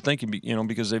professionals are thinking,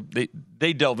 because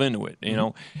they delve into it,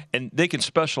 and they can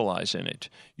specialize in it.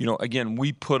 Again,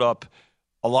 we put up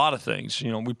a lot of things.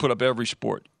 We put up every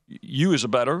sport. You as a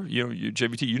bettor,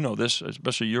 JVT, you know this,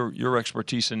 especially your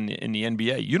expertise in the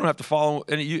NBA. You don't have to follow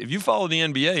any. If you follow the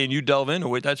NBA and you delve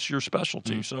into it, that's your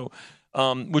specialty. So,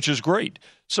 which is great.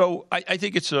 So I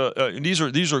think it's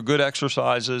these are good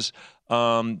exercises.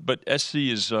 But SC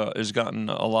has gotten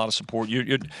a lot of support.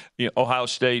 Ohio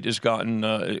State has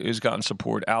gotten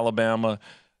support. Alabama.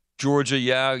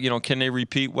 Georgia, can they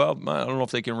repeat? Well, I don't know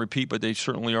if they can repeat, but they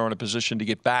certainly are in a position to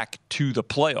get back to the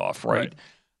playoff, right?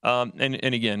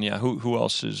 And again, who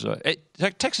else is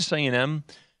Texas A&M,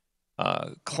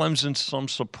 Clemson, some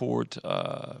support.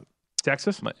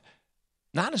 Texas,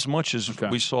 not as much as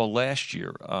we saw last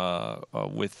year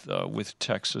with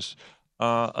Texas.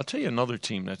 I'll tell you another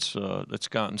team that's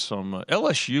gotten some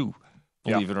LSU,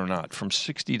 believe it or not, from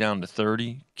 60 down to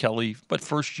 30. Kelly, but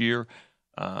first year.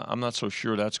 I'm not so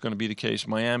sure that's going to be the case.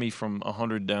 Miami from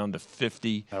 100 down to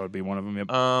 50. That would be one of them. Yep.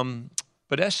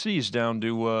 But SC is down to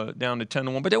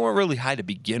 10-1, but they weren't really high to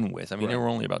begin with. I mean, they were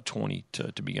only about 20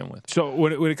 to begin with. So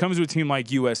when it comes to a team like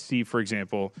USC, for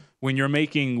example, when you're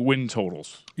making win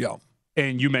totals,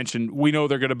 and you mentioned we know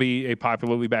they're going to be a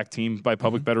popularly backed team by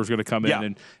public bettors going to come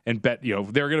in and bet. They're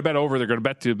going to bet over. They're going to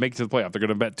bet to make it to the playoff. They're going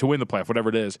to bet to win the playoff, whatever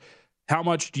it is. How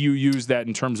much do you use that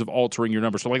in terms of altering your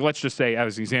numbers? So, let's just say,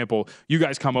 as an example, you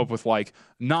guys come up with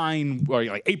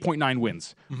 8.9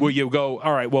 wins. Will you go,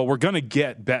 all right, well, we're going to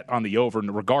get bet on the over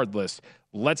regardless.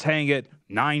 Let's hang it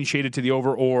 9 shaded to the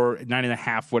over or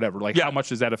 9.5, whatever. How much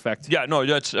does that affect? Yeah, no,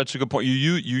 that's a good point.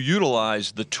 You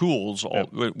utilize the tools,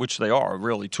 which they are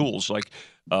really tools.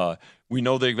 We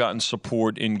know they've gotten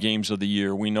support in games of the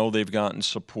year. We know they've gotten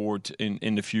support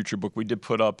in the future book. We did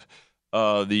put up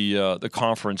the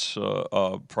conference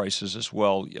prices as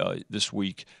well this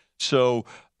week. So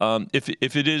if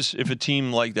a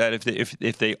team like that,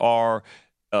 if they are,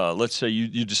 let's say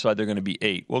you decide they're going to be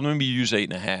 8, well maybe you use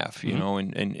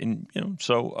 8.5,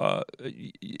 so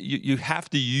you have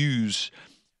to use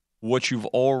what you've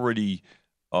already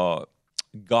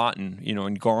gotten,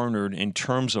 and garnered in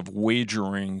terms of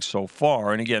wagering so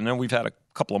far. And again, then we've had a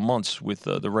couple of months with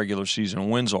the regular season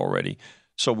wins already.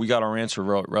 So we got our answer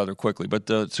rather quickly, but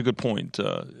it's a good point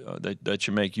that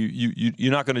you make.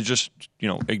 You're not going to just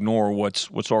ignore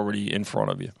what's already in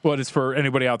front of you. Well, it's for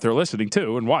anybody out there listening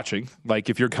too and watching.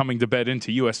 If you're coming to bet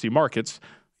into USC markets,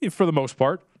 for the most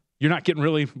part, you're not getting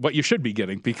really what you should be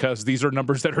getting because these are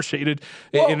numbers that are shaded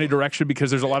in a direction because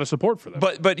there's a lot of support for them.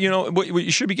 But what you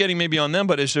should be getting maybe on them.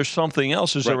 But is there something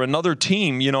else? Is there another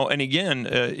team? And again,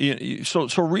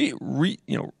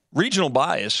 regional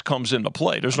bias comes into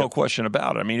play. There's no question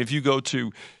about it. I mean, if you go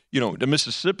to, to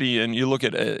Mississippi and you look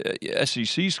at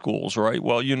SEC schools, right?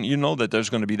 Well, you know that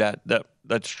there's going to be that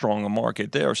strong a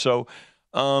market there. So,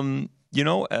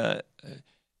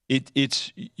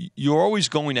 you're always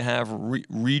going to have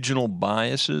regional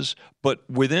biases, but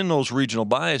within those regional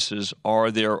biases are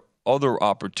there other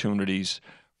opportunities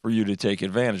for you to take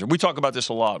advantage of. We talk about this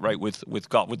a lot, right? With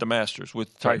golf, with the Masters,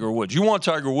 with Tiger Woods. You want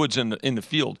Tiger Woods in the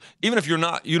field, even if you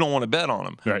don't want to bet on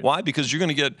him. Right. Why? Because you're going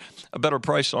to get a better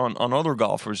price on other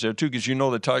golfers there too, because you know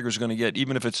that Tiger's going to get,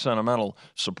 even if it's sentimental,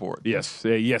 support. Yes,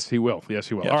 yes, he will. Yes,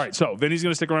 he will. Yes. All right, so Vinny's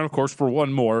going to stick around, of course, for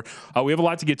one more. We have a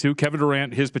lot to get to. Kevin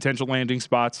Durant, his potential landing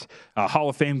spots, Hall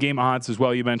of Fame game odds as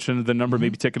well. You mentioned the number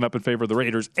maybe ticking up in favor of the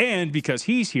Raiders, and because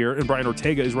he's here and Brian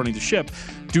Ortega is running the ship,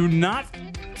 do not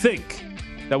think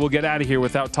that we'll get out of here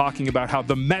without talking about how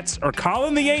the Mets are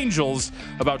calling the Angels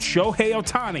about Shohei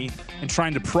Ohtani and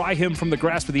trying to pry him from the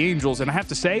grasp of the Angels. And I have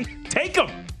to say, take him.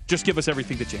 Just give us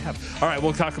everything that you have. All right,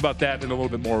 we'll talk about that in a little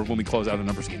bit more when we close out a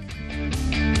numbers game.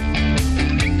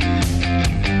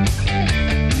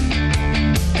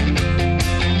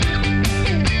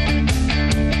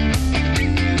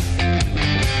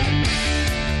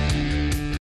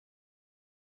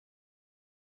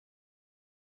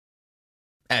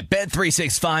 At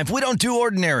Bet365, we don't do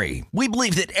ordinary. We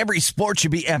believe that every sport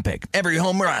should be epic. Every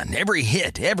home run, every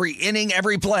hit, every inning,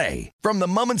 every play. From the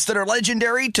moments that are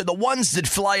legendary to the ones that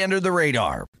fly under the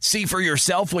radar. See for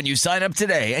yourself when you sign up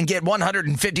today and get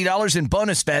 $150 in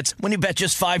bonus bets when you bet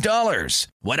just $5.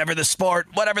 Whatever the sport,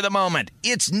 whatever the moment,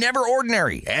 it's never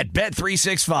ordinary at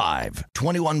Bet365.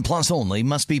 21 plus only.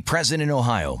 Must be present in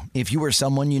Ohio. If you or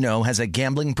someone you know has a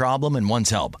gambling problem and wants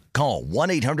help, call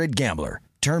 1-800-GAMBLER.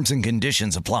 Terms and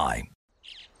conditions apply.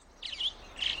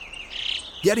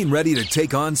 Getting ready to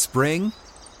take on spring?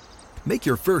 Make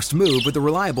your first move with the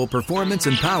reliable performance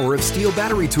and power of Steel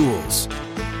battery tools.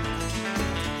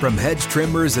 From hedge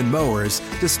trimmers and mowers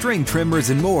to string trimmers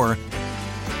and more,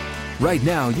 right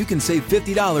now you can save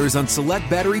 $50 on select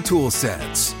battery tool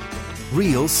sets.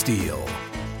 Real Steel.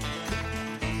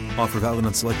 Offer valid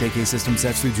on select AK system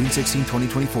sets through June 16,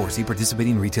 2024. See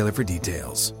participating retailer for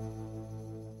details.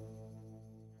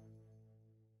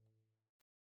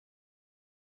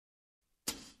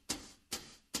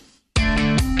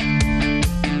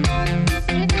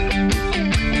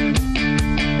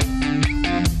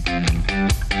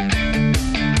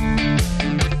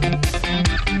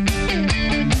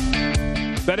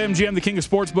 BetMGM, the king of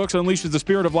sportsbooks, unleashes the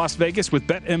spirit of Las Vegas with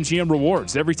BetMGM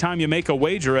Rewards. Every time you make a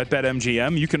wager at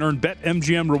BetMGM, you can earn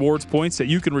BetMGM Rewards points that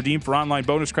you can redeem for online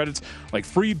bonus credits like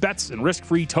free bets and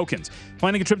risk-free tokens.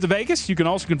 Planning a trip to Vegas? You can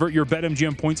also convert your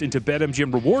BetMGM points into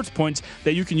BetMGM Rewards points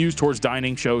that you can use towards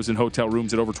dining, shows, and hotel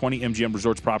rooms at over 20 MGM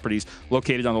Resorts properties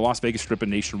located on the Las Vegas Strip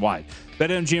and nationwide.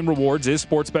 BetMGM Rewards is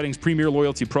sports betting's premier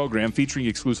loyalty program featuring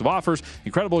exclusive offers,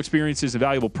 incredible experiences, and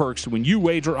valuable perks when you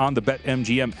wager on the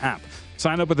BetMGM app.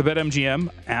 Sign up with the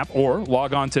BetMGM app or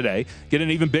log on today. Get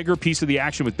an even bigger piece of the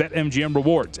action with BetMGM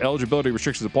Rewards. Eligibility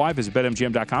restrictions apply. Visit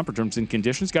BetMGM.com for terms and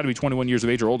conditions. Got to be 21 years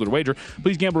of age or older to wager.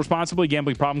 Please gamble responsibly.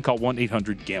 Gambling problem? Call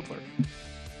 1-800-GAMBLER.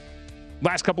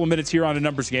 Last couple of minutes here on a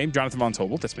numbers game. Jonathan Von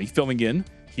Tobel, that's me, filling in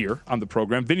here on the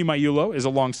program. Vinny Maiulo is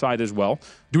alongside as well.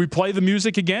 Do we play the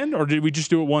music again, or did we just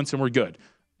do it once and we're good?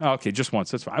 Okay, just once.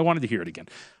 That's fine. I wanted to hear it again.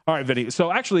 All right, Vinny.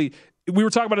 So actually, we were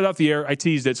talking about it off the air. I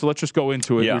teased it, so let's just go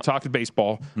into it. Yeah. We were talking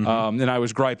baseball, and I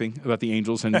was griping about the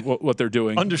Angels and what they're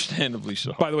doing. Understandably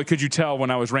so. By the way, could you tell when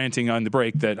I was ranting on the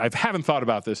break that I haven't thought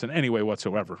about this in any way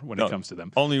whatsoever when it comes to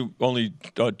them? Only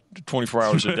 24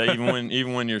 hours a day.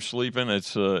 even when you're sleeping,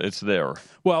 it's there.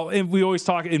 Well, and we always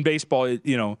talk in baseball.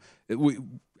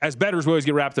 As bettors, we always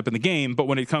get wrapped up in the game, but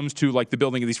when it comes to like the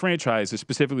building of these franchises,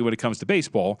 specifically when it comes to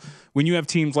baseball, when you have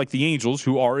teams like the Angels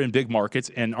who are in big markets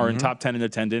and are in top 10 in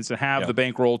attendance and have the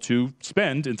bankroll to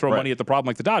spend and throw money at the problem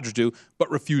like the Dodgers do, but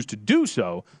refuse to do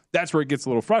so, that's where it gets a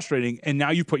little frustrating. And now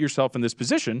you put yourself in this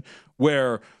position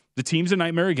where the team's a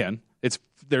nightmare again.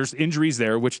 There's injuries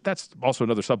there, which that's also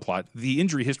another subplot. The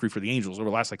injury history for the Angels over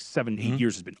the last 7-8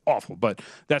 years has been awful, but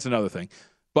that's another thing.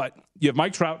 But you have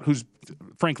Mike Trout, who's,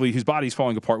 frankly, his body's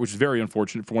falling apart, which is very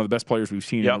unfortunate for one of the best players we've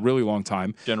seen in a really long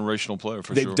time. Generational player, for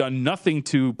sure. They've sure. done nothing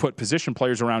to put position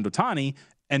players around Ohtani,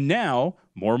 and now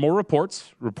more and more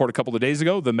reports. Report a couple of days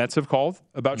ago, the Mets have called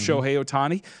about Shohei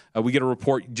Ohtani. We get a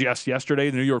report just yesterday,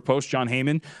 the New York Post, John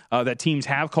Heyman, that teams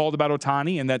have called about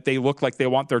Ohtani and that they look like they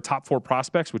want their top 4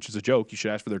 prospects, which is a joke. You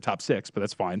should ask for their top 6, but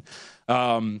that's fine.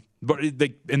 But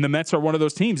the Mets are one of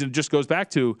those teams, and it just goes back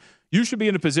to you should be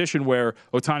in a position where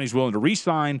Ohtani's willing to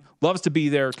re-sign, loves to be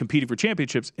there, competing for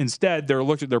championships. Instead,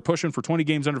 they're pushing for 20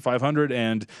 games under 500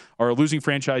 and are a losing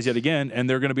franchise yet again, and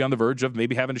they're going to be on the verge of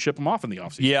maybe having to ship them off in the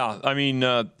offseason. Yeah, I mean,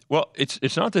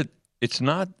 it's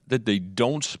not that they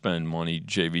don't spend money.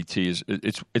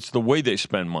 JVT it's the way they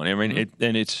spend money. I mean,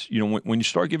 it's when you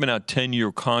start giving out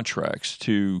 10-year contracts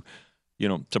to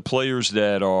players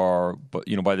that are,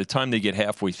 by the time they get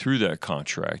halfway through that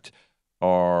contract,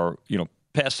 are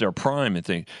past their prime and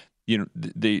things.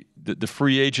 the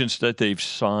free agents that they've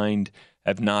signed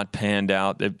have not panned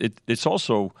out. It's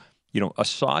also,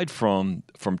 aside from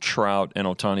Trout and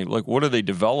Ohtani, like what are they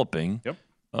developing? Yep.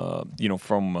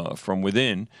 From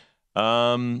within.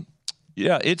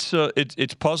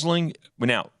 It's puzzling.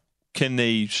 Now, can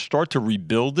they start to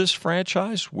rebuild this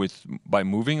franchise by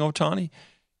moving Ohtani?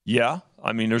 Yeah,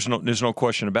 I mean, there's no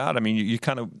question about it. I mean, you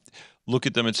kind of look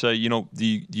at them and say,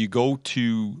 you go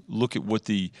to look at what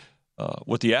the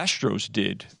Astros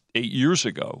did 8 years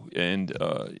ago, and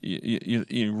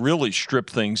you really strip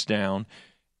things down.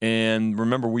 And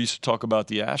remember, we used to talk about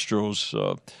the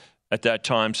Astros at that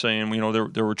time, saying they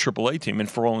were a AAA team, and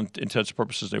for all intents and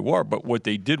purposes, they were. But what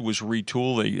they did was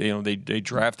retool. They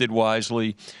drafted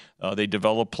wisely, they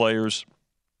developed players,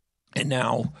 and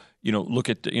now. Look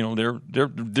at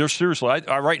they're seriously.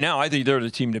 Right now, I think they're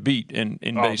the team to beat in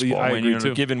baseball. I agree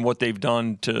too. Given what they've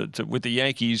done to with the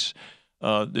Yankees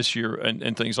this year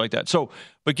and things like that. So,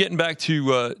 but getting back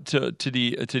to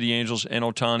the Angels and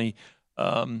Ohtani,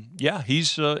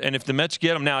 he's and if the Mets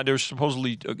get him now, there's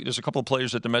a couple of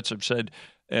players that the Mets have said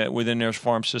within their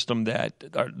farm system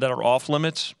that are off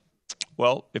limits.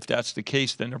 Well, if that's the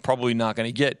case, then they're probably not going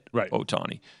to get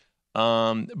Ohtani.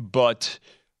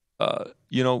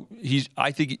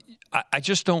 I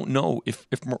just don't know if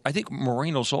I think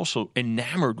Moreno's also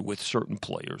enamored with certain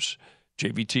players,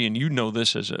 JVT, and you know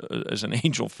this as an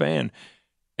Angel fan,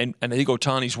 and I think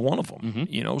Ohtani's one of them.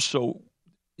 Mm-hmm. So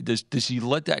does he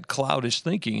let that cloud his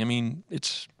thinking? I mean,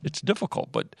 it's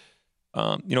difficult, but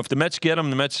if the Mets get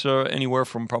him, the Mets are anywhere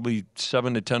from probably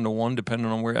 7 to 10 to 1, depending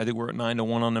on where. I think we're at 9 to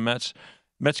 1 on the Mets.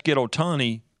 Mets get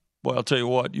Ohtani. Well, I'll tell you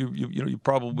what, you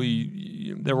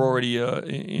probably they're already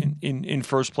in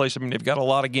first place. I mean, they've got a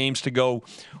lot of games to go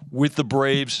with the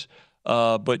Braves,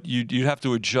 but you have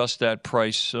to adjust that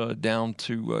price down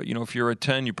to if you're at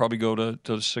 10, you probably go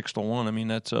to 6 to 1. I mean,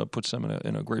 that puts them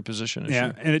in a great position.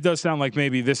 Yeah, and it does sound like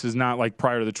maybe this is not like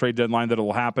prior to the trade deadline that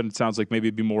it'll happen. It sounds like maybe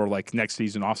it'd be more like next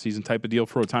season, off season type of deal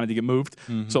for Ohtani to get moved.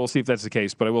 Mm-hmm. So we'll see if that's the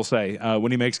case. But I will say,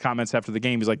 when he makes comments after the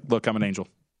game, he's like, "Look, I'm an Angel."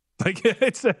 Like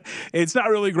it's not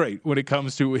really great when it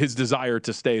comes to his desire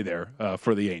to stay there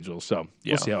for the Angels. So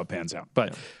we'll see how it pans out.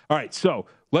 But all right, so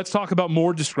let's talk about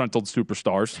more disgruntled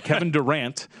superstars. Kevin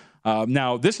Durant.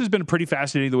 Now, this has been pretty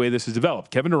fascinating the way this has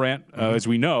developed. Kevin Durant, as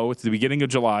we know, at the beginning of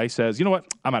July, says, "You know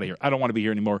what? I'm out of here. I don't want to be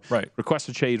here anymore." Right. Requests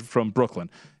a trade from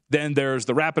Brooklyn. Then there's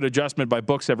the rapid adjustment by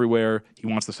books everywhere. He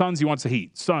wants the Suns. He wants the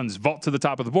Heat. Suns vault to the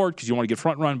top of the board because you want to get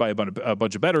front run by a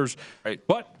bunch of bettors. Right.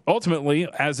 But ultimately,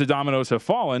 as the dominoes have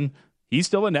fallen, he's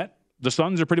still a net. The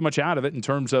Suns are pretty much out of it in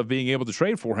terms of being able to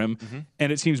trade for him. Mm-hmm.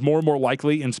 And it seems more and more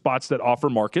likely in spots that offer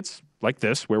markets like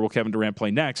this, where will Kevin Durant play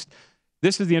next?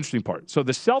 This is the interesting part. So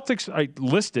the Celtics are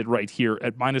listed right here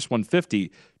at minus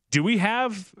 150.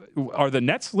 Are the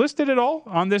Nets listed at all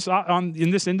on this in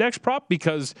this index prop?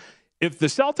 Because if the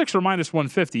Celtics are minus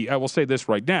 150, I will say this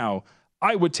right now,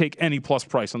 I would take any plus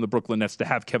price on the Brooklyn Nets to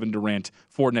have Kevin Durant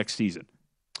for next season.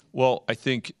 Well, I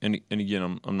think, and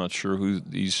again, I'm not sure who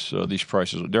these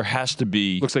prices are. There has to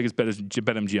be. Looks like it's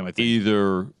BetMGM, I think.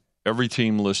 Either every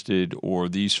team listed or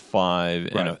these five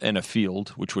and a field,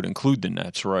 which would include the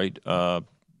Nets, right?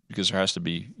 Because there has to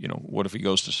be, what if he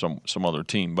goes to some other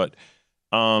team? But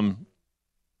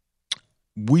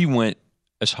we went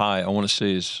as high, I want to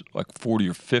say, as like 40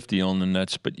 or 50 on the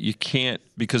Nets, but you can't,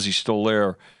 because he's still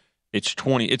there, it's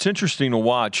 20. It's interesting to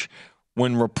watch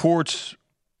when reports,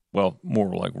 well,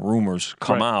 more like rumors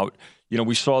come out.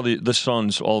 We saw the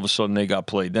Suns, all of a sudden they got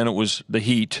played. Then it was the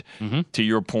Heat, to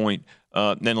your point.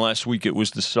 Then last week it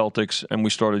was the Celtics, and we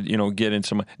started, getting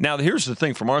some. Now, here's the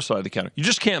thing from our side of the counter. You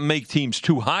just can't make teams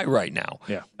too high right now.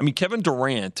 Yeah. I mean, Kevin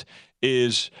Durant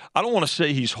is, I don't want to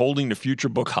say he's holding the future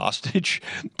book hostage,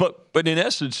 but in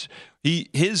essence,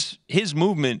 his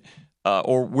movement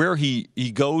or where he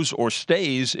goes or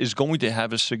stays is going to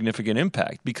have a significant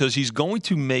impact, because he's going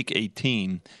to make a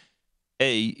team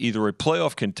either a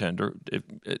playoff contender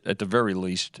at the very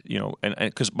least,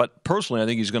 but personally I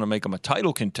think he's going to make him a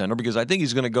title contender, because I think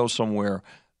he's going to go somewhere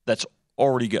that's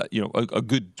already got a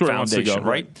good foundation,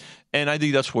 right? And I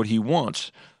think that's what he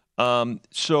wants.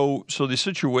 So the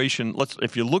situation,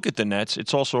 if you look at the Nets,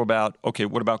 it's also about, okay,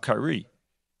 what about Kyrie?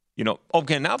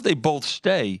 Okay, now if they both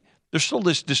stay, they're still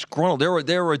this disgruntled. They're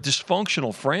a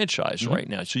dysfunctional franchise right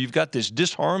now. So you've got this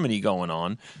disharmony going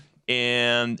on,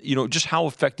 and just how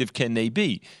effective can they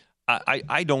be?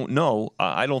 I don't know.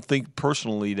 I don't think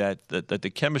personally that the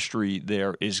chemistry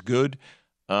there is good,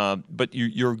 but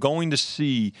you're going to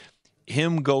see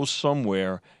him go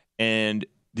somewhere, and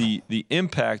the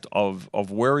impact of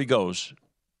where he goes.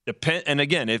 And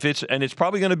again, it's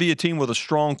probably going to be a team with a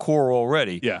strong core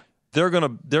already. Yeah. they're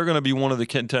gonna be one of the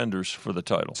contenders for the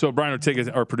title. So Brian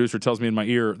Ortega, our producer, tells me in my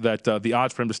ear that the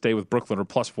odds for him to stay with Brooklyn are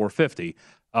plus 450.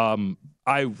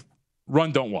 I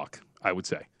run, don't walk, I would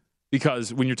say.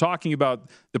 Because when you're talking about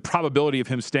the probability of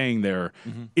him staying there,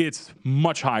 it's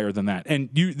much higher than that. And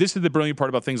this is the brilliant part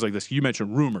about things like this. You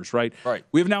mentioned rumors, right? Right.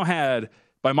 We have now had,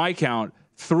 by my count,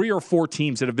 3 or 4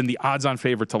 teams that have been the odds-on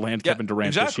favorite to land Kevin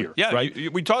Durant this year. Yeah,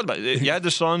 right? We talked about it. You had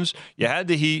the Suns, you had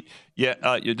the Heat, the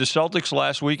Celtics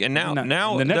last week, and now the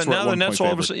Nets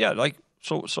all of a sudden,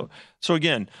 so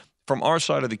again. From our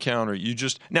side of the counter, you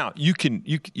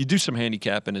do some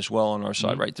handicapping as well on our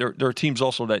side, right? There are teams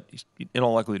also that, in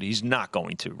all likelihood, he's not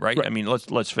going to, right? I mean,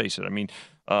 let's face it. I mean,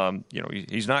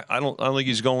 he's not. I don't think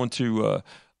he's going to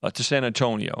San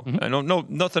Antonio. I don't know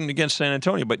nothing against San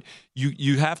Antonio, but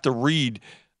you have to read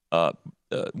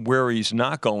where he's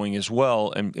not going as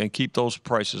well and keep those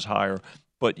prices higher.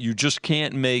 But you just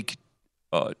can't make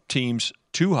teams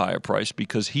too high a price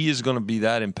because he is going to be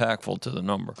that impactful to the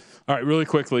number. All right, really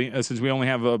quickly, since we only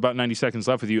have about 90 seconds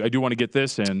left with you, I do want to get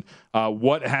this in.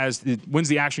 When's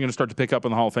the action going to start to pick up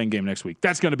in the Hall of Fame game next week?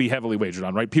 That's going to be heavily wagered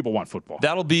on, right? People want football.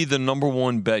 That'll be the number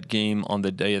one bet game on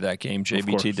the day of that game,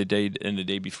 JBT, the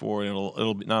day before.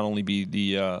 It'll not only be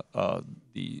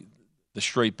the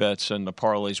straight bets and the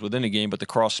parlays within the game, but the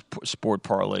cross-sport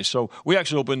parlays. So we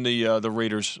actually opened the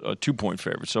Raiders 2-point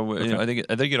favorite. So I think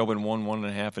it opened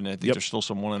 1.5, and I think there's still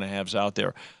some 1.5s out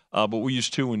there. But we use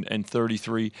 2 and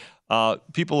 33.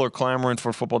 People are clamoring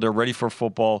for football. They're ready for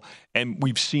football, and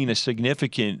we've seen a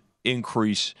significant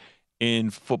increase in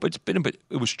football.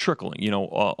 It was trickling,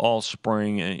 all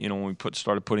spring, and when we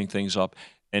started putting things up.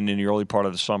 And in the early part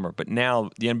of the summer. But now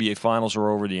the NBA Finals are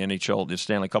over, the NHL, the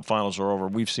Stanley Cup Finals are over.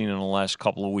 We've seen in the last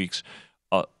couple of weeks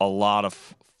a lot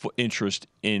of interest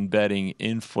in betting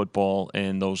in football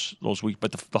and those weeks.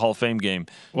 But the Hall of Fame game,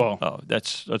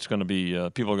 that's going to be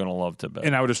people are going to love to bet.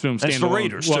 And I would assume standalone. The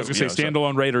Raiders, I was going to say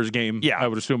standalone Raiders game. Yeah, I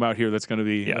would assume out here that's going to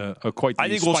be quite the I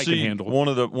think spike we'll see in handle. one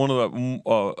of the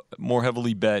more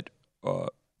heavily bet Hall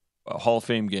of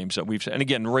Fame games that we've seen. And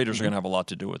again, the Raiders are going to have a lot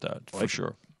to do with that for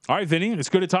sure. All right, Vinny, it's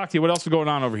good to talk to you. What else is going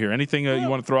on over here? Anything you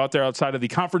want to throw out there outside of the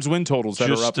conference win totals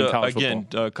that are up in college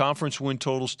football? Conference win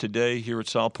totals today here at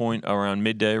South Point around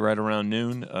midday, right around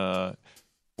noon,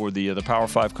 for the Power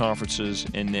 5 conferences,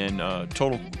 and then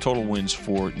total wins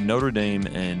for Notre Dame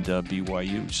and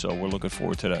BYU. So we're looking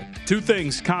forward to that. 2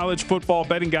 things. College football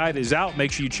betting guide is out.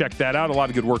 Make sure you check that out. A lot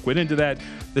of good work went into that.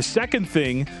 The second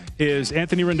thing is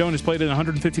Anthony Rendon has played in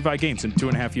 155 games in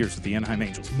 2.5 years with the Anaheim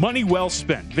Angels. Money well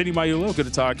spent. Vinny Magliulo, good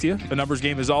to talk to you. The numbers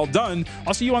game is all done.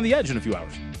 I'll see you on the Edge in a few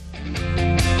hours.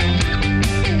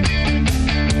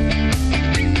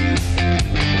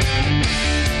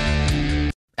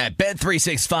 At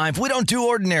Bet365, we don't do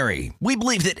ordinary. We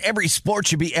believe that every sport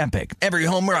should be epic. Every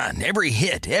home run, every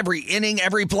hit, every inning,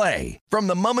 every play. From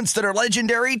the moments that are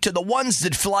legendary to the ones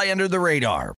that fly under the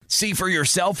radar. See for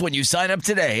yourself when you sign up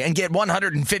today and get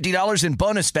 $150 in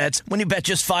bonus bets when you bet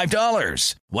just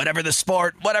 $5. Whatever the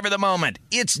sport, whatever the moment,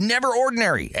 it's never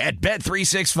ordinary at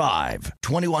Bet365.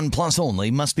 21 plus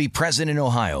only. Must be present in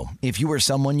Ohio. If you or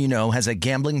someone you know has a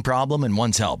gambling problem and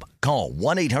wants help, call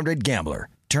 1-800-GAMBLER.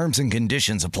 Terms and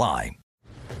conditions apply.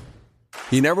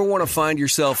 You never want to find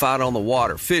yourself out on the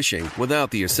water fishing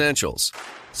without the essentials.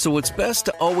 So it's best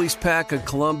to always pack a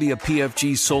Columbia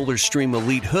PFG Solar Stream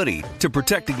Elite hoodie to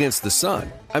protect against the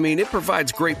sun. I mean, it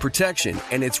provides great protection,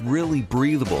 and it's really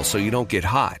breathable so you don't get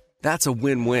hot. That's a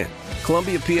win-win.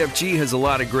 Columbia PFG has a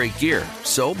lot of great gear.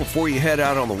 So before you head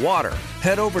out on the water,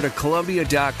 head over to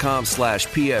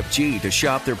Columbia.com/PFG to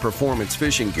shop their performance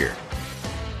fishing gear.